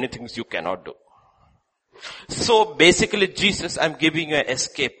there are many things you cannot do. So basically, Jesus, I'm giving you an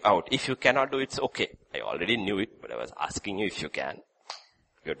escape out. If you cannot do it, it's okay. I already knew it, but I was asking you if you can.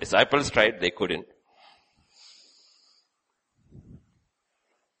 Your disciples tried, they couldn't.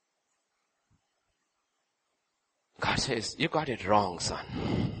 God says, you got it wrong,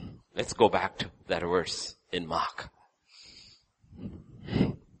 son. Let's go back to that verse in Mark.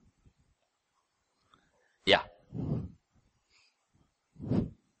 Yeah.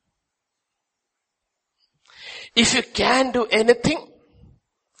 If you can do anything,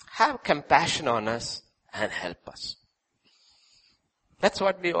 have compassion on us and help us. That's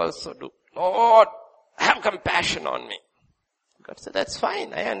what we also do. Lord, have compassion on me. God said, that's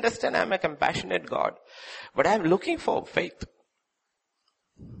fine. I understand I'm a compassionate God. But I'm looking for faith.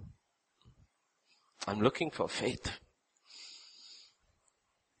 I'm looking for faith.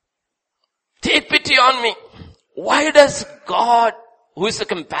 Take pity on me. Why does God, who is a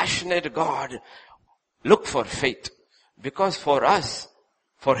compassionate God, look for faith? Because for us,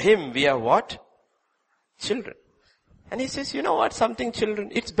 for him, we are what? Children. And he says, you know what, something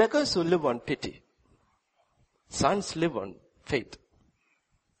children, it's beggars who live on pity. Sons live on faith.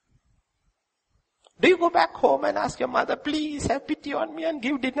 Do you go back home and ask your mother, please have pity on me and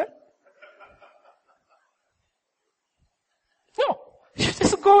give dinner? No. You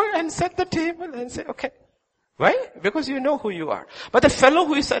just go and set the table and say, okay. Why? Because you know who you are. But the fellow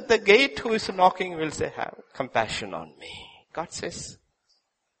who is at the gate, who is knocking, will say, have compassion on me. God says,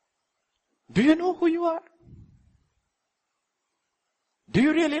 do you know who you are? Do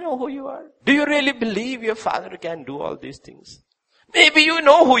you really know who you are? Do you really believe your father can do all these things? Maybe you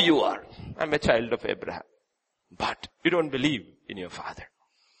know who you are. I'm a child of Abraham. But you don't believe in your Father.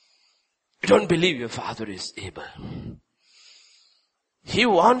 You don't believe your Father is able. He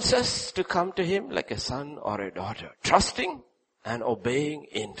wants us to come to Him like a son or a daughter, trusting and obeying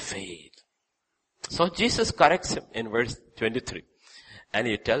in faith. So Jesus corrects him in verse 23. And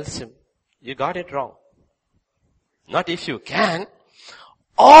He tells him, you got it wrong. Not if you can.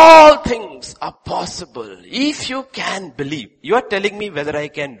 All things are possible if you can believe. You are telling me whether I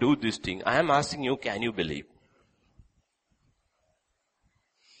can do this thing. I am asking you, can you believe?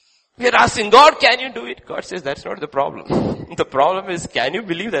 We are asking God, can you do it? God says, that's not the problem. The problem is, can you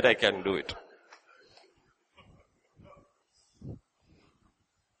believe that I can do it?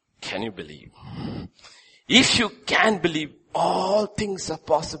 Can you believe? If you can believe, all things are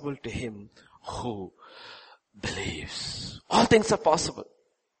possible to him who believes. All things are possible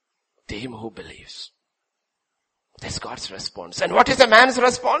to him who believes. That's God's response. And what is the man's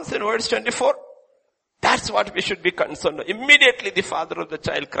response in verse 24? That's what we should be concerned with. Immediately the father of the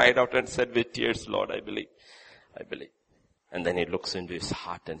child cried out and said with tears, Lord, I believe. I believe. And then he looks into his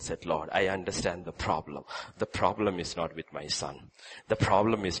heart and said, Lord, I understand the problem. The problem is not with my son. The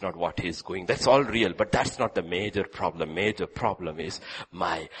problem is not what he's going. That's all real, but that's not the major problem. Major problem is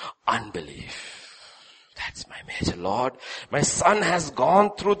my unbelief. That's my major, Lord. My son has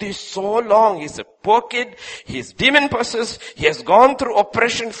gone through this so long. He's a poor kid. He's demon possessed. He has gone through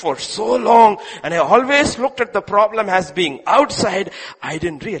oppression for so long. And I always looked at the problem as being outside. I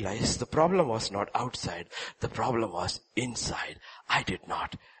didn't realize the problem was not outside. The problem was inside. I did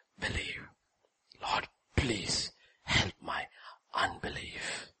not believe. Lord, please help my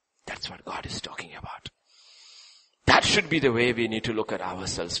unbelief. That's what God is talking about. That should be the way we need to look at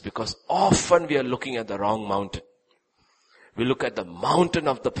ourselves, because often we are looking at the wrong mountain. We look at the mountain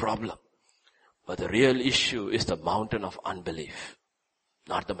of the problem. But the real issue is the mountain of unbelief,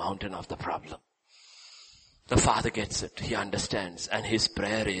 not the mountain of the problem. The Father gets it. He understands. And his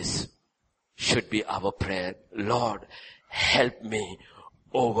prayer should be our prayer. Lord, help me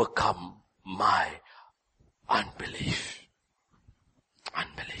overcome my unbelief.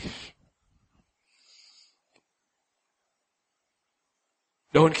 Unbelief.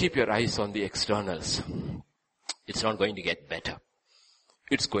 Don't keep your eyes on the externals. It's not going to get better.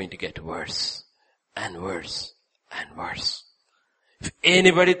 It's going to get worse and worse and worse. If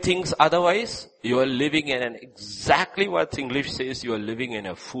anybody thinks otherwise, you are living in exactly what English says, you are living in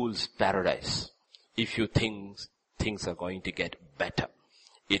a fool's paradise. If you think things are going to get better,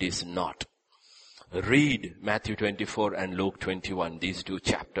 it is not. Read Matthew 24 and Luke 21, these two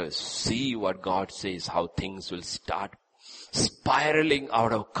chapters. See what God says, how things will start spiraling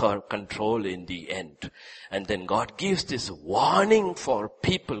out of control in the end. And then God gives this warning for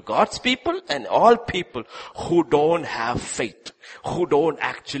people, God's people and all people who don't have faith, who don't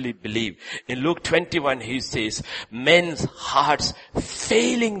actually believe. In Luke 21 he says, men's hearts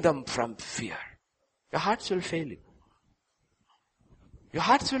failing them from fear. Your hearts will fail you. Your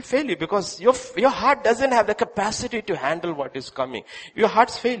hearts will fail you because your heart doesn't have the capacity to handle what is coming. Your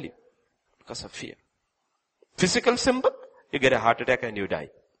hearts fail you because of fear. Physical symbol, you get a heart attack and you die.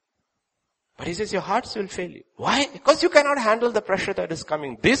 But he says your hearts will fail you. Why? Because you cannot handle the pressure that is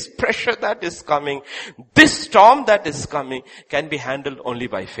coming. This pressure that is coming, this storm that is coming can be handled only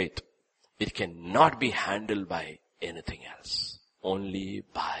by faith. It cannot be handled by anything else. Only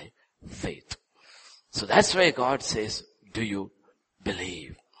by faith. So that's why God says, do you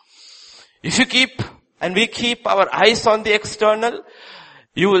believe? If you we keep our eyes on the external,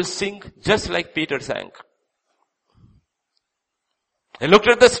 you will sink just like Peter sank. He looked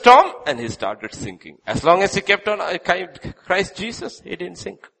at the storm and he started sinking. As long as he kept on Christ Jesus, he didn't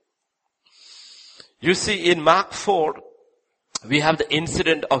sink. You see, in Mark 4, we have the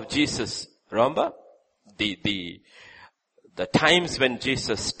incident of Jesus. Remember? The times when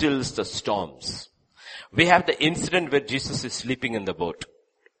Jesus stills the storms. We have the incident where Jesus is sleeping in the boat.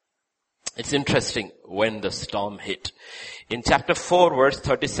 It's interesting when the storm hit. In chapter 4, verse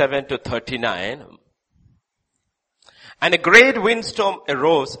 37 to 39, and a great windstorm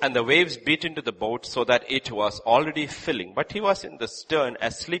arose and the waves beat into the boat so that it was already filling. But he was in the stern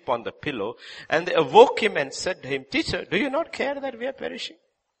asleep on the pillow, and they awoke him and said to him, Teacher, do you not care that we are perishing?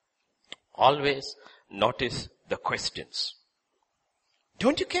 Always notice the questions.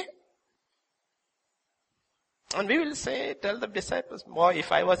 Don't you care? And we will tell the disciples, boy,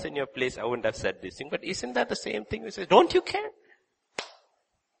 if I was in your place, I wouldn't have said this thing. But isn't that the same thing? We say, don't you care?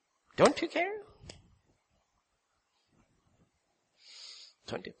 Don't you care?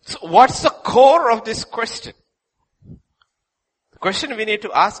 So what's the core of this question? The question we need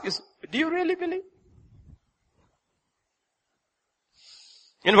to ask is, do you really believe?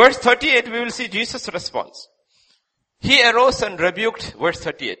 In verse 38, we will see Jesus' response. He arose and rebuked, verse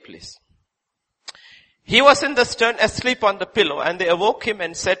 38 please. He was in the stern asleep on the pillow, and they awoke him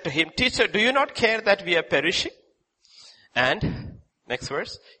and said to him, Teacher, do you not care that we are perishing? And, next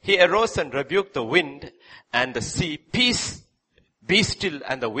verse, he arose and rebuked the wind and the sea, peace, be still,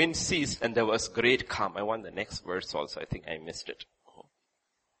 and the wind ceased, and there was great calm. I want the next verse also, I think I missed it.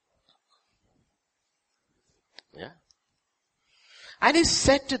 Yeah. And he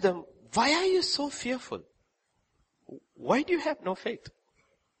said to them, why are you so fearful? Why do you have no faith?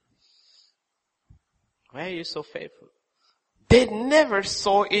 Why are you so fearful? They never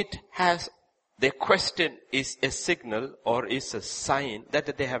saw it as their question is a signal or is a sign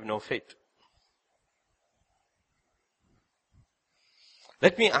that they have no faith.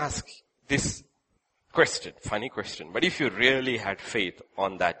 Let me ask this question, funny question, but if you really had faith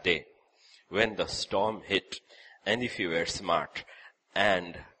on that day, when the storm hit, and if you were smart,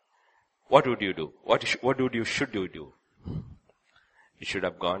 and what would you do? Should you do? You should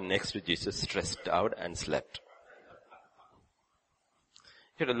have gone next to Jesus, stressed out and slept.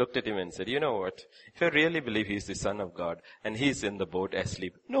 You would have looked at him and said, you know what? If I really believe he's the Son of God and he's in the boat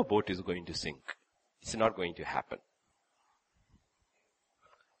asleep, no boat is going to sink. It's not going to happen.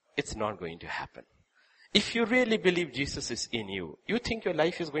 It's not going to happen. If you really believe Jesus is in you, you think your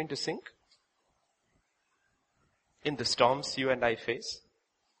life is going to sink? In the storms you and I face?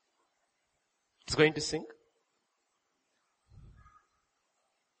 It's going to sink?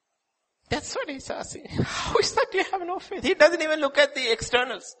 That's what he's asking. How is that you have no faith? He doesn't even look at the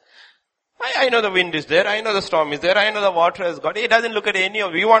externals. I know the wind is there. I know the storm is there. I know the water has gone. He doesn't look at any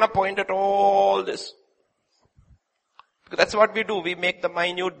of it. We want to point at all this. Because that's what we do. We make the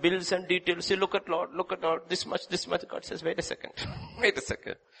minute bills and details. You look at Lord, this much. God says, wait a second. Wait a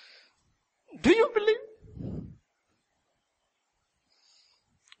second. Do you believe?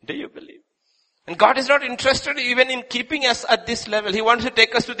 Do you believe? And God is not interested even in keeping us at this level. He wants to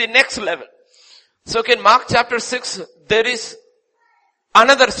take us to the next level. So in Mark chapter 6, there is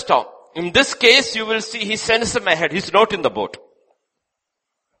another storm. In this case, you will see he sends them ahead. He's not in the boat.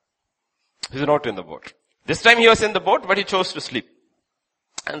 He's not in the boat. This time he was in the boat, but he chose to sleep.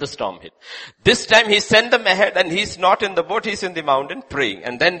 And the storm hit. This time he sent them ahead and he's not in the boat, he's in the mountain praying.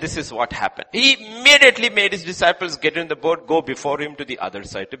 And then this is what happened. He immediately made his disciples get in the boat, go before him to the other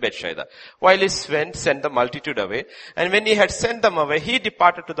side, to Bethsaida. While he went, sent the multitude away. And when he had sent them away, he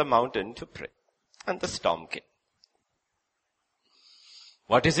departed to the mountain to pray. And the storm came.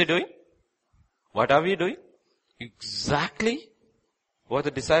 What is he doing? What are we doing? Exactly what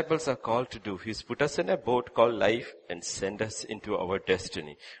the disciples are called to do. He's put us in a boat called life and sent us into our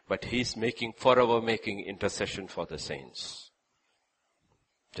destiny. But he's forever making intercession for the saints.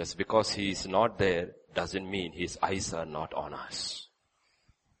 Just because he is not there doesn't mean his eyes are not on us.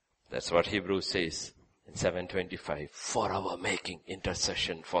 That's what Hebrews says in 7:25. Forever making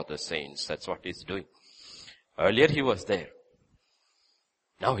intercession for the saints. That's what he's doing. Earlier he was there.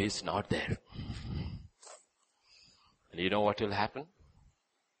 Now he's not there. And you know what will happen?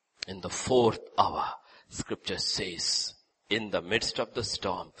 In the 4th hour, scripture says, in the midst of the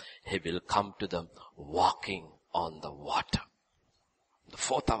storm, he will come to them walking on the water. The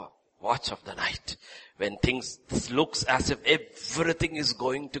 4th hour, watch of the night, when things looks as if everything is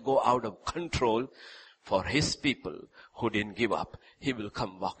going to go out of control, for his people who didn't give up, he will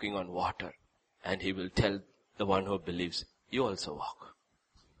come walking on water, and he will tell the one who believes, you also walk.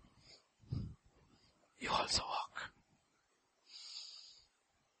 You also walk.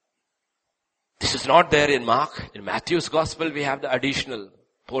 This is not there in Mark. In Matthew's gospel, we have the additional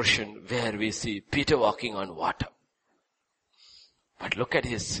portion where we see Peter walking on water. But look at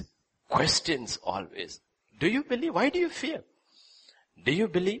his questions always. Do you believe? Why do you fear? Do you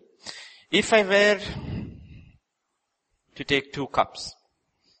believe? If I were to take 2 cups,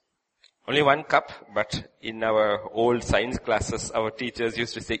 only 1 cup, but in our old science classes, our teachers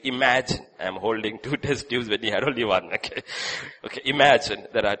used to say, imagine I'm holding 2 test tubes when you had only 1. Okay, imagine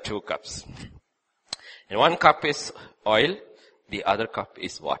there are 2 cups. And 1 cup is oil, the other cup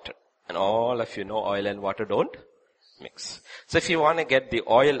is water. And all of you know oil and water don't mix. So if you want to get the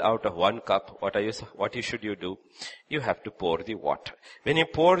oil out of 1 cup, what should you do? You have to pour the water. When you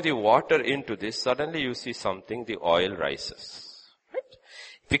pour the water into this, suddenly you see something, the oil rises. Right?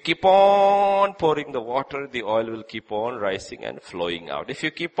 If you keep on pouring the water, the oil will keep on rising and flowing out. If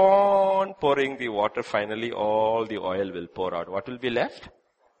you keep on pouring the water, finally all the oil will pour out. What will be left?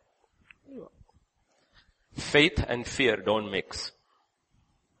 Faith and fear don't mix.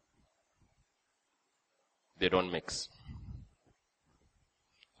 They don't mix.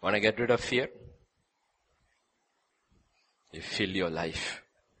 Want to get rid of fear? You fill your life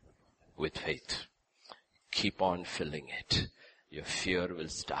with faith. keep on filling it. Your fear will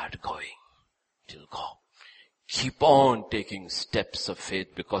start going. It will go. Keep on taking steps of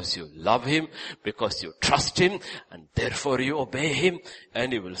faith because you love Him, because you trust Him, and therefore you obey Him,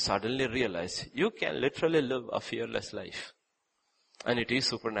 and you will suddenly realize you can literally live a fearless life. And it is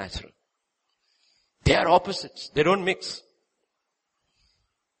supernatural. They are opposites. They don't mix.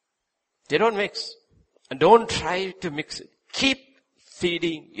 They don't mix. And don't try to mix it. Keep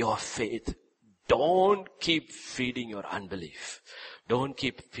feeding your faith. Don't keep feeding your unbelief. Don't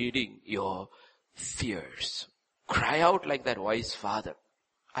keep feeding your fears. Cry out like that wise father.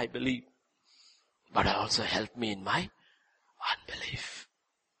 I believe, but also help me in my unbelief.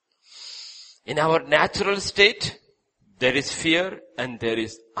 In our natural state, there is fear and there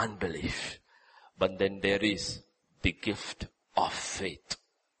is unbelief. But then there is the gift of faith.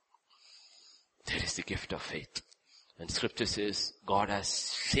 There is the gift of faith. And scripture says God has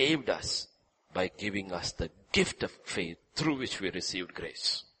saved us by giving us the gift of faith through which we received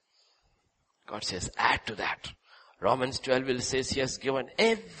grace. God says, add to that. Romans 12 will says He has given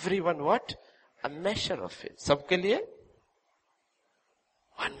everyone what? A measure of faith. Sabke liye?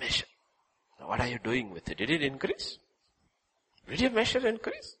 One measure. Now what are you doing with it? Did it increase? Did your measure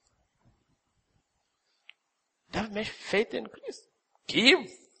increase? Did your faith increase? Give.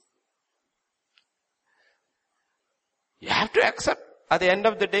 You have to accept. At the end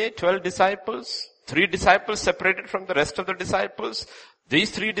of the day, 12 disciples, 3 disciples separated from the rest of the disciples.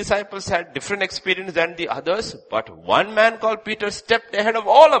 These 3 disciples had different experience than the others, but one man called Peter stepped ahead of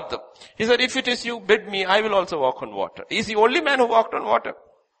all of them. He said, if it is you, bid me, I will also walk on water. He's the only man who walked on water.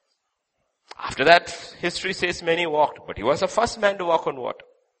 After that, history says many walked, but he was the first man to walk on water.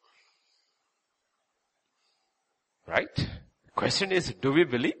 Right? The question is, do we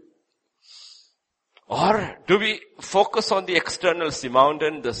believe? Or do we focus on the externals, the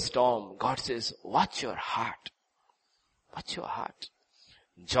mountain, the storm? God says, watch your heart. Watch your heart.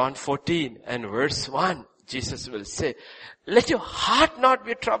 John 14 and verse 1, Jesus will say, let your heart not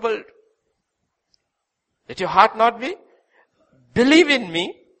be troubled. Let your heart not be. Believe in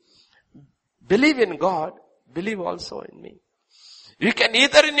me. Believe in God. Believe also in me. You can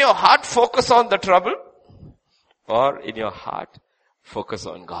either in your heart focus on the trouble, or in your heart focus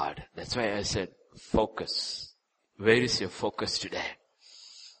on God. That's why I said, focus. Where is your focus today?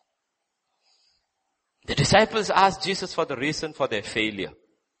 The disciples asked Jesus for the reason for their failure.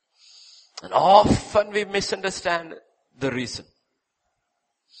 And often we misunderstand the reason.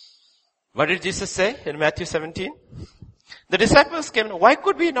 What did Jesus say in Matthew 17? The disciples came, why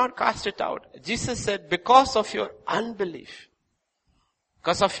could we not cast it out? Jesus said, because of your unbelief.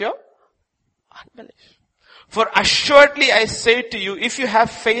 Because of your unbelief. For assuredly I say to you, if you have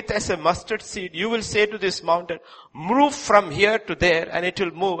faith as a mustard seed, you will say to this mountain, move from here to there, and it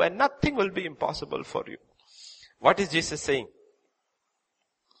will move, and nothing will be impossible for you. What is Jesus saying?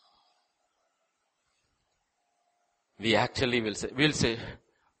 We actually we'll say,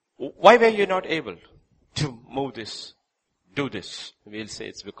 why were you not able to move this, do this? We'll say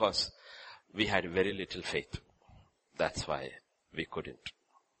it's because we had very little faith. That's why we couldn't.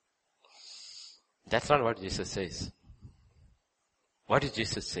 That's not what Jesus says. What is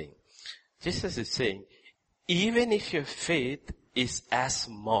Jesus saying? Jesus is saying, even if your faith is as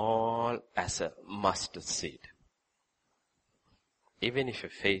small as a mustard seed, even if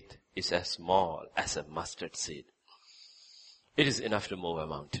your faith is as small as a mustard seed, it is enough to move a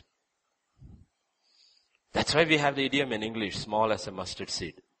mountain. That's why we have the idiom in English, small as a mustard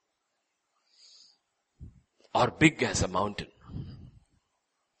seed. Or big as a mountain.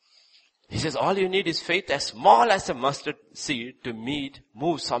 He says all you need is faith as small as a mustard seed to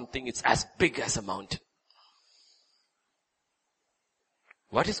move something. It's as big as a mountain.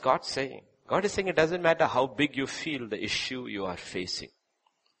 What is God saying? God is saying it doesn't matter how big you feel the issue you are facing.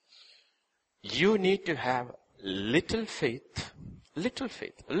 You need to have little faith,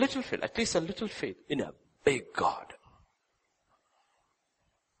 at least a little faith in a big God.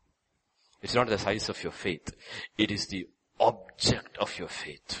 It's not the size of your faith. It is the object of your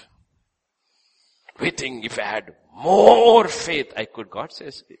faith. We think if I had more faith, God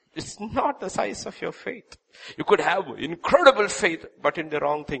says, it's not the size of your faith. You could have incredible faith, but in the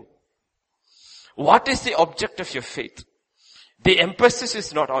wrong thing. What is the object of your faith? The emphasis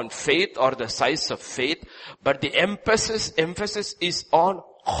is not on faith or the size of faith, but the emphasis is on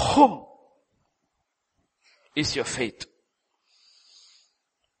whom is your faith.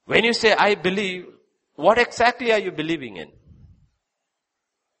 When you say, I believe, what exactly are you believing in?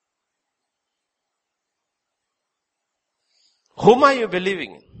 Whom are you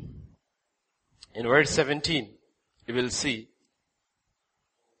believing in? In verse 17, you will see.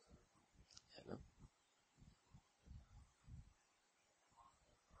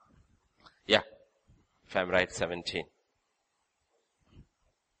 If I'm right, 17.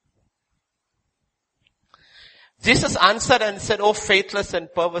 Jesus answered and said, O faithless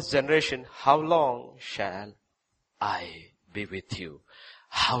and perverse generation, how long shall I be with you?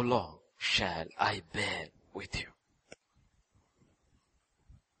 How long shall I bear with you?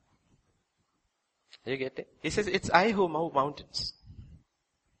 You get it? He says, it's I who move mountains.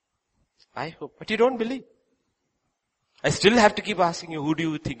 I who, but you don't believe. I still have to keep asking you, who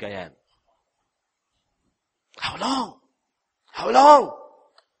do you think I am? How long? How long?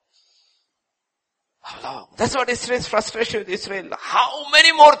 How long? That's what Israel's frustration with Israel. How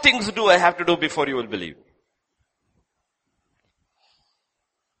many more things do I have to do before you will believe?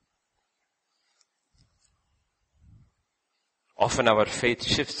 Often our faith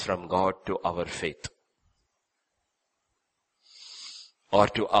shifts from God to our faith. Or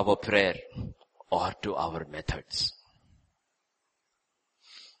to our prayer. Or to our methods.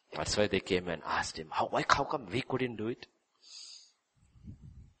 That's why they came and asked him, how come we couldn't do it?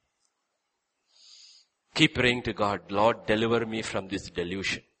 Keep praying to God, Lord, deliver me from this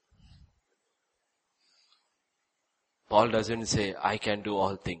delusion. Paul doesn't say, I can do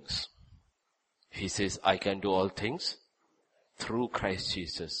all things. He says, I can do all things through Christ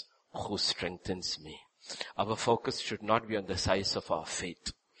Jesus who strengthens me. Our focus should not be on the size of our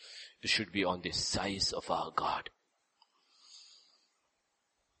faith. It should be on the size of our God.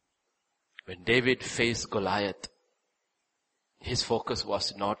 When David faced Goliath, his focus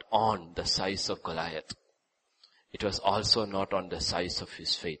was not on the size of Goliath. It was also not on the size of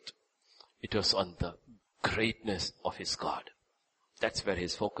his faith. It was on the greatness of his God. That's where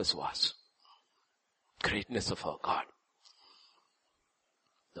his focus was. Greatness of our God.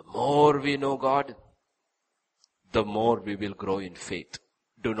 The more we know God, the more we will grow in faith.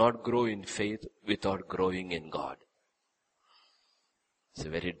 Do not grow in faith without growing in God. It's a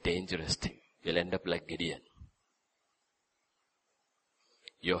very dangerous thing. You'll end up like Gideon.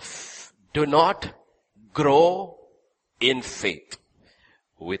 Do not grow in faith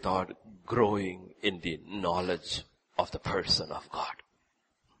without growing in the knowledge of the person of God.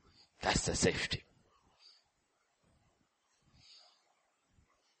 That's the safety.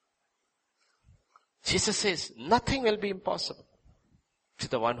 Jesus says, nothing will be impossible to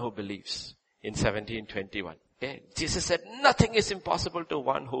the one who believes in 17:21. Okay? Jesus said, nothing is impossible to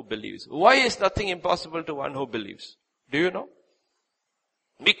one who believes. Why is nothing impossible to one who believes? Do you know?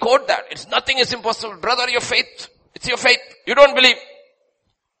 We quote that. It's nothing is impossible. Brother, your faith. It's your faith. You don't believe.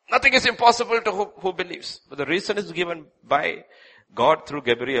 Nothing is impossible to who believes. But the reason is given by God through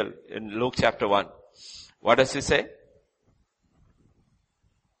Gabriel in Luke chapter 1. What does he say?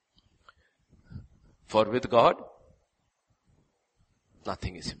 For with God,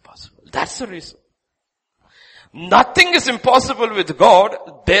 nothing is impossible. That's the reason. Nothing is impossible with God,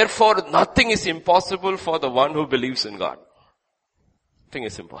 therefore nothing is impossible for the one who believes in God. Nothing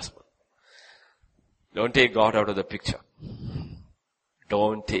is impossible. Don't take God out of the picture.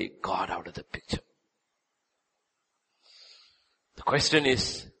 Don't take God out of the picture. The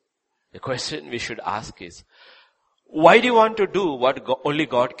question we should ask is, why do you want to do what only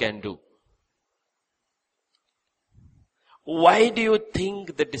God can do? Why do you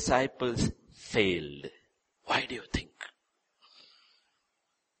think the disciples failed? Why do you think?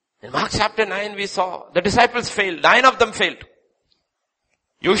 In Mark chapter 9 we saw the disciples failed. 9 of them failed.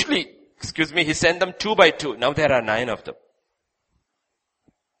 Usually, he sent them 2 by 2. Now there are 9 of them.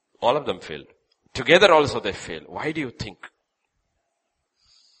 All of them failed. Together also they failed. Why do you think?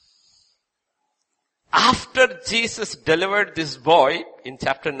 After Jesus delivered this boy in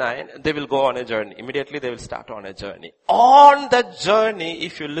chapter 9, they will go on a journey. Immediately they will start on a journey. On that journey,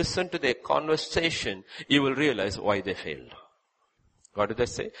 if you listen to their conversation, you will realize why they failed. What did they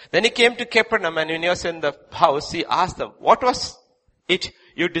say? Then he came to Capernaum, and when he was in the house, he asked them, what was it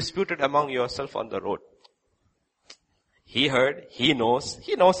you disputed among yourself on the road? He heard, he knows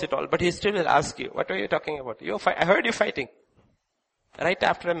it all, but he still will ask you, what are you talking about? I heard you fighting. Right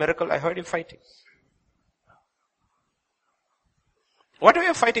after a miracle, I heard you fighting. What were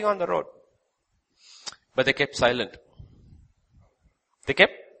you fighting on the road? But they kept silent.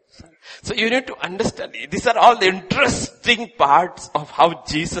 So you need to understand, these are all the interesting parts of how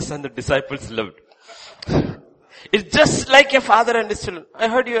Jesus and the disciples lived. It's just like a father and his children. I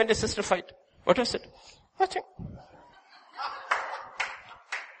heard you and your sister fight. What was it? Nothing.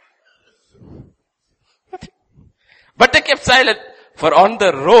 But they kept silent. For on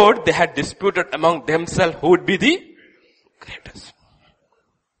the road, they had disputed among themselves who would be the greatest.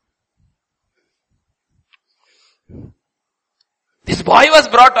 This boy was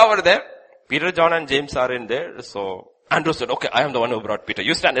brought over there. Peter, John and James are in there. So Andrew said, okay, I am the one who brought Peter.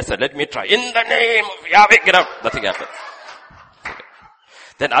 You stand and said, let me try. In the name of Yahweh, get out. Nothing happened. Okay.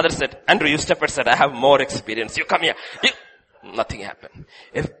 Then others said, Andrew, you step and said, I have more experience. You come here. Nothing happened.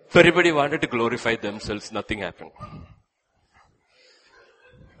 If everybody wanted to glorify themselves, nothing happened.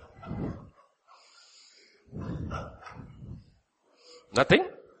 Nothing?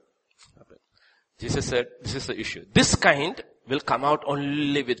 Jesus said, this is the issue. This kind will come out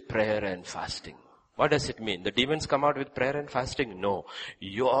only with prayer and fasting. What does it mean? The demons come out with prayer and fasting? No.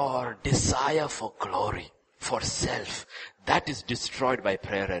 Your desire for glory, for self, that is destroyed by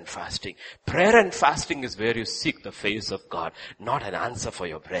prayer and fasting. Prayer and fasting is where you seek the face of God, not an answer for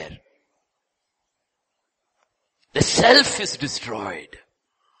your prayer. The self is destroyed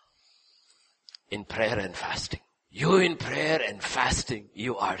in prayer and fasting. You in prayer and fasting,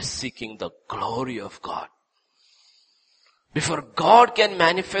 you are seeking the glory of God. Before God can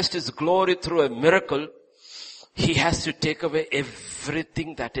manifest His glory through a miracle, He has to take away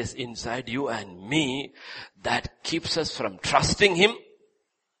everything that is inside you and me that keeps us from trusting Him.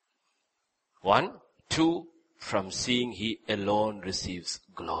 1, 2, from seeing He alone receives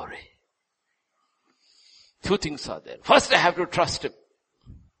glory. 2 things are there. First, I have to trust Him.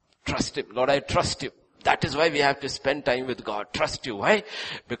 Trust Him. Lord, I trust You. That is why we have to spend time with God. Trust You. Why?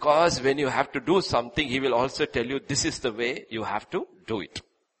 Because when you have to do something, He will also tell you this is the way you have to do it.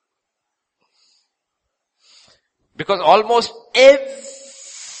 Because almost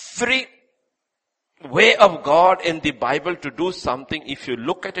every way of God in the Bible to do something, if you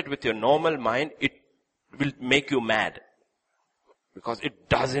look at it with your normal mind, it will make you mad. Because it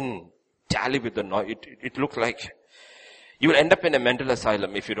doesn't tally with the noise. It looks like you will end up in a mental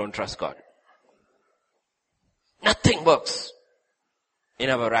asylum if you don't trust God. Nothing works in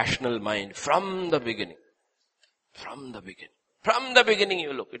our rational mind from the beginning. From the beginning. From the beginning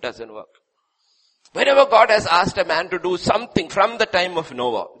you look, it doesn't work. Whenever God has asked a man to do something from the time of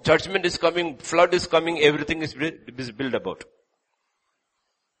Noah, judgment is coming, flood is coming, everything is built about.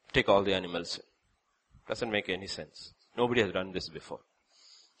 Take all the animals. Doesn't make any sense. Nobody has done this before.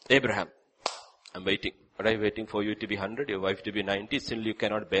 Abraham, I'm waiting. But I'm waiting for you to be 100, your wife to be 90. Still you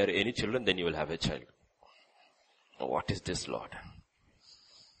cannot bear any children, then you will have a child. What is this, Lord?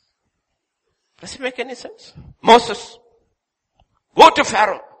 Does it make any sense? Moses, go to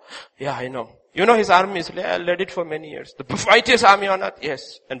Pharaoh. Yeah, I know. You know his army is, I led it for many years. The mightiest army on earth,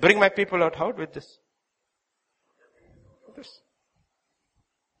 yes. And bring my people out. How with this? With this.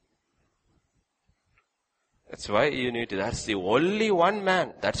 That's why you need to, that's the only one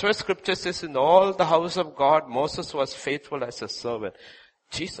man. That's why scripture says in all the house of God, Moses was faithful as a servant.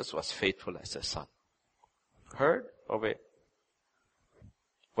 Jesus was faithful as a son. Heard or wait?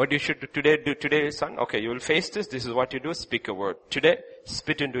 What you should do today, son? Okay, you will face this. This is what you do. Speak a word. Today,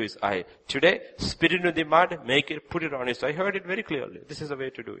 spit into his eye. Today, spit into the mud. Make it, put it on his eye. I heard it very clearly. This is the way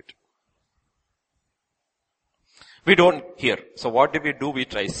to do it. We don't hear. So what do? We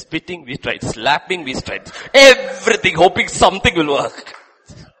try spitting, we try slapping, we try everything, hoping something will work.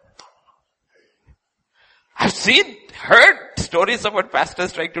 I've heard stories about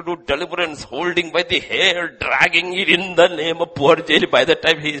pastors trying to do deliverance, holding by the hair, dragging it in the name of poor jail. By the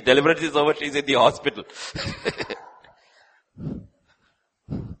time his deliverance is over, he's in the hospital.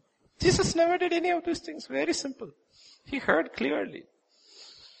 Jesus never did any of these things. Very simple. He heard clearly.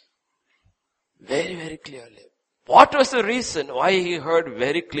 Very, very clearly. What was the reason why he heard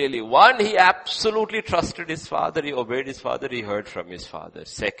very clearly? 1, he absolutely trusted his father. He obeyed his father. He heard from his father.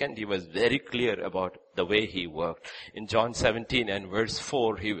 2nd, he was very clear about the way he worked. In John 17 and verse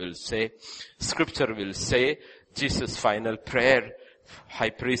 4, he will say, scripture will say, Jesus' final prayer,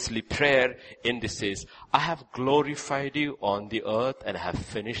 high priestly prayer in this is, I have glorified you on the earth and have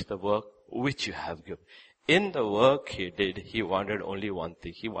finished the work which you have given. In the work he did, he wanted only one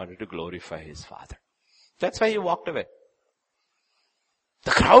thing. He wanted to glorify his father. That's why he walked away.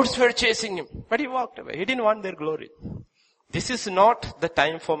 The crowds were chasing him, but he walked away. He didn't want their glory. This is not the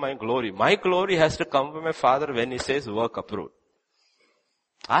time for my glory. My glory has to come from my Father when He says work approved.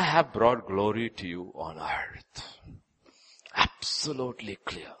 I have brought glory to you on earth. Absolutely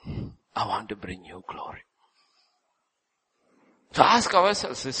clear. I want to bring you glory. So ask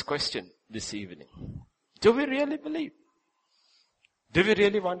ourselves this question this evening. Do we really believe? Do we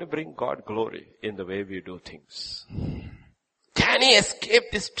really want to bring God glory in the way we do things? Can He escape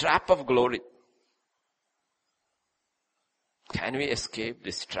this trap of glory? Can we escape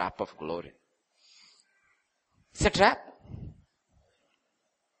this trap of glory? It's a trap.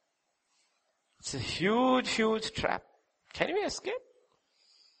 It's a huge, huge trap. Can we escape?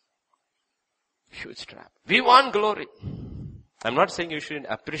 Huge trap. We want glory. I'm not saying you shouldn't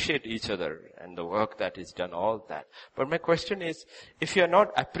appreciate each other and the work that is done, all that. But my question is, if you are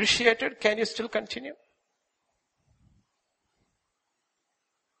not appreciated, can you still continue?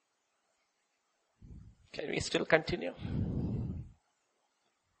 Can we still continue?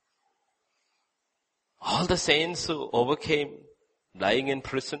 All the saints who overcame lying in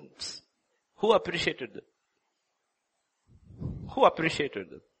prisons, who appreciated them? Who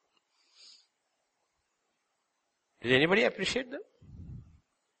appreciated them? Did anybody appreciate them?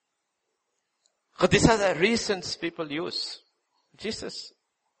 Because these are the reasons people use. Jesus.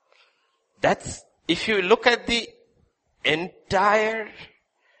 If you look at the entire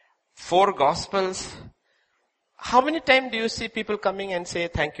 4 Gospels, how many times do you see people coming and say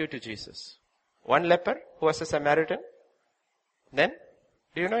thank you to Jesus? 1 leper who was a Samaritan. Then,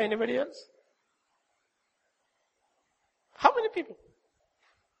 do you know anybody else? How many people?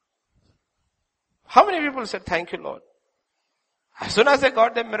 How many people said thank you, Lord? As soon as they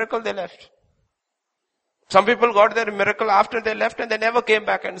got their miracle, they left. Some people got their miracle after they left and they never came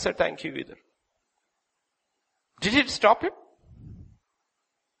back and said thank you either. Did it stop him?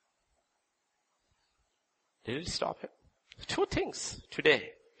 Did it stop him? 2 things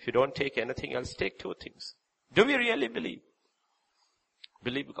today. If you don't take anything else, take 2 things. Do we really believe?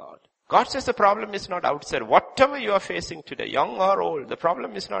 Believe God. God says the problem is not outside. Whatever you are facing today, young or old, the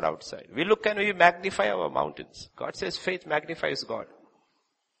problem is not outside. We look and we magnify our mountains. God says faith magnifies God.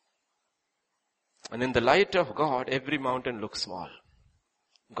 And in the light of God, every mountain looks small.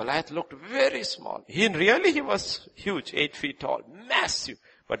 Goliath looked very small. He was huge, 8 feet tall, massive.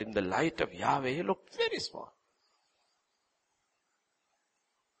 But in the light of Yahweh, he looked very small.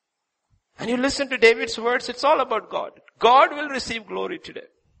 And you listen to David's words, it's all about God. God will receive glory today.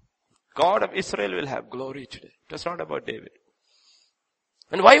 God of Israel will have glory today. It was not about David.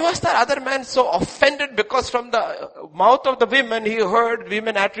 And why was that other man so offended? Because from the mouth of the women, he heard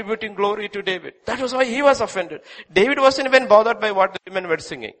women attributing glory to David. That was why he was offended. David wasn't even bothered by what the women were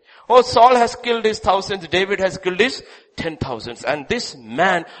singing. Oh, Saul has killed his thousands, David has killed his 10,000s. And this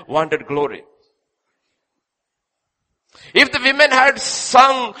man wanted glory. If the women had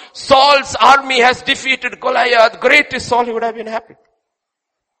sung, Saul's army has defeated Goliath, great is Saul, he would have been happy.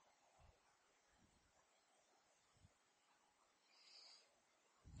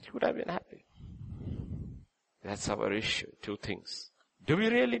 He would have been happy. That's our issue. 2 things. Do we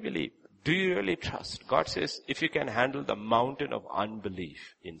really believe? Do you really trust? God says, if you can handle the mountain of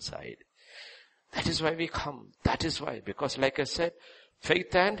unbelief inside. That is why we come. That is why. Because like I said,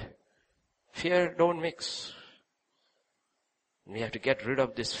 faith and fear don't mix. We have to get rid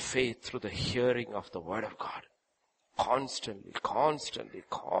of this faith through the hearing of the word of God. Constantly.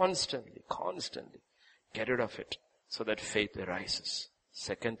 Get rid of it so that faith arises.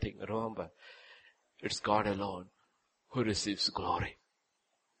 Second thing, remember, it's God alone who receives glory.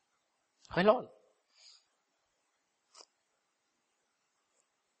 Alone.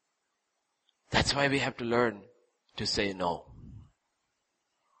 That's why we have to learn to say no.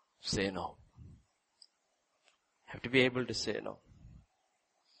 Say no. Have to be able to say no.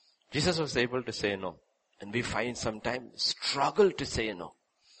 Jesus was able to say no. And we find sometimes struggle to say no.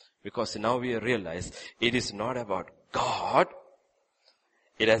 Because now we realize it is not about God.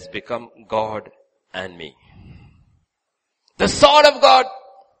 It has become God and me. The sword of God.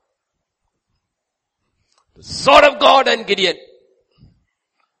 The sword of God and Gideon.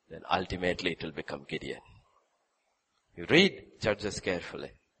 Then ultimately it will become Gideon. You read Judges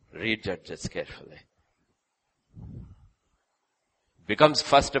carefully. Read Judges carefully. Becomes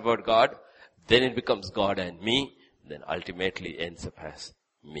first about God, then it becomes God and me, then ultimately ends up as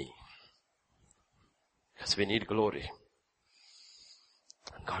me. Because we need glory.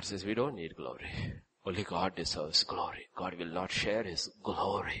 And God says we don't need glory. Only God deserves glory. God will not share His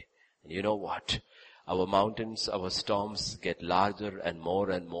glory. And you know what? Our mountains, our storms get larger and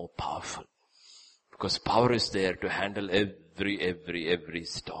more powerful. Because power is there to handle every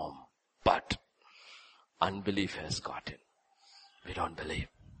storm. But unbelief has got in. We don't believe.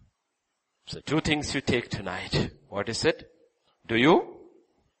 So 2 things you take tonight. What is it? Do you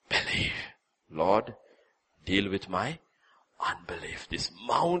believe? Lord, deal with my unbelief. This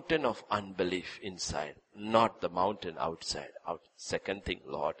mountain of unbelief inside. Not the mountain outside. Second thing,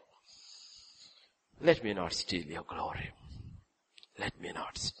 Lord, let me not steal your glory. Let me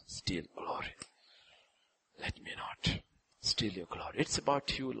not steal glory. Let me not steal your glory. It's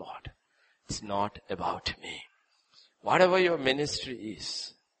about you, Lord. It's not about me. Whatever your ministry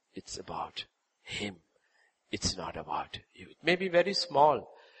is, it's about Him. It's not about you. It may be very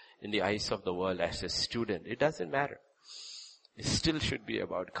small in the eyes of the world as a student. It doesn't matter. It still should be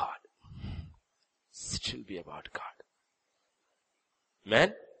about God. Still be about God.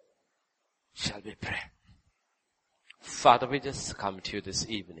 Amen? Shall we pray? Father, we just come to you this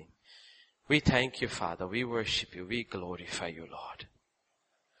evening. We thank you, Father. We worship you. We glorify you, Lord.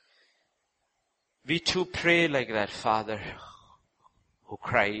 We too pray like that father who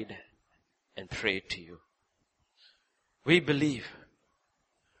cried and prayed to you. We believe,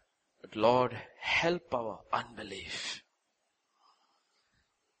 but Lord, help our unbelief.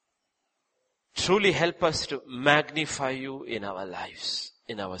 Truly help us to magnify you in our lives,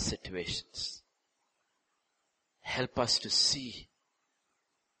 in our situations. Help us to see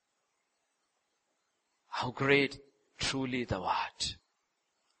how great truly thou art.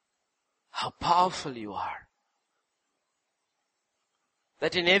 How powerful you are.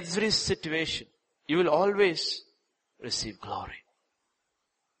 That in every situation, you will always receive glory.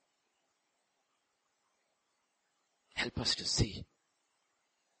 Help us to see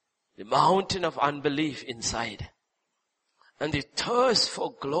the mountain of unbelief inside and the thirst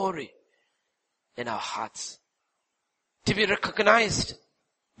for glory in our hearts to be recognized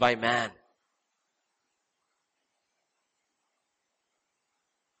by man.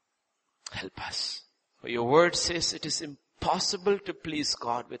 Help us. For your word says it is impossible to please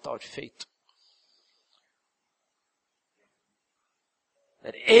God without faith.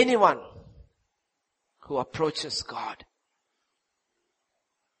 That anyone who approaches God,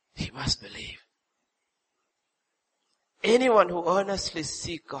 he must believe. Anyone who earnestly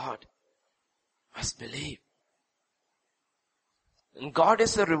seeks God must believe. And God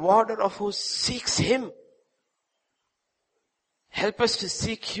is the rewarder of who seeks Him. Help us to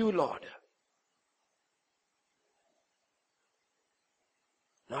seek you, Lord.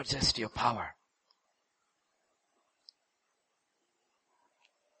 Not just your power.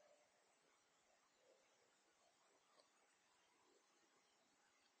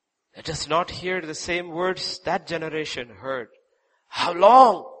 Let us not hear the same words that generation heard. How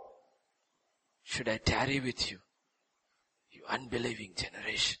long should I tarry with you, you unbelieving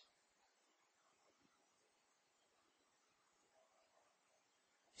generation?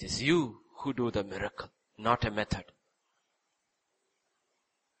 It is you who do the miracle, not a method.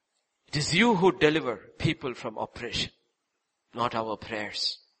 It is you who deliver people from oppression, not our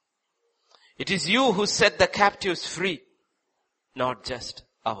prayers. It is you who set the captives free, not just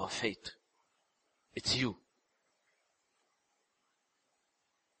our faith. It's you.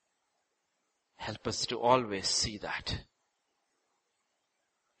 Help us to always see that.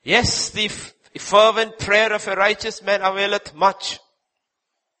 Yes, the fervent prayer of a righteous man availeth much.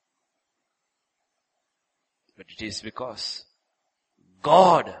 But it is because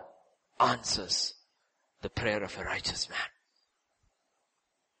God answers the prayer of a righteous man.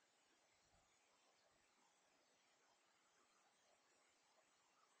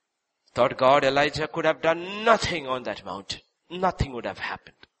 Thought God, Elijah could have done nothing on that mountain. Nothing would have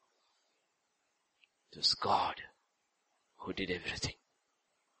happened. It was God who did everything.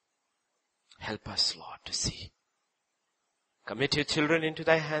 Help us, Lord, to see. Commit your children into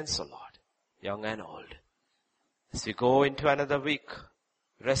thy hands, O Lord, young and old. As we go into another week,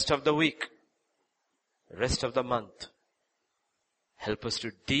 rest of the week, rest of the month, help us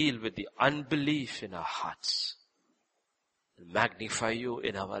to deal with the unbelief in our hearts. Magnify you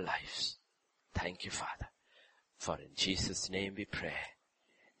in our lives. Thank you, Father. For in Jesus' name we pray.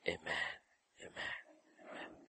 Amen. Amen.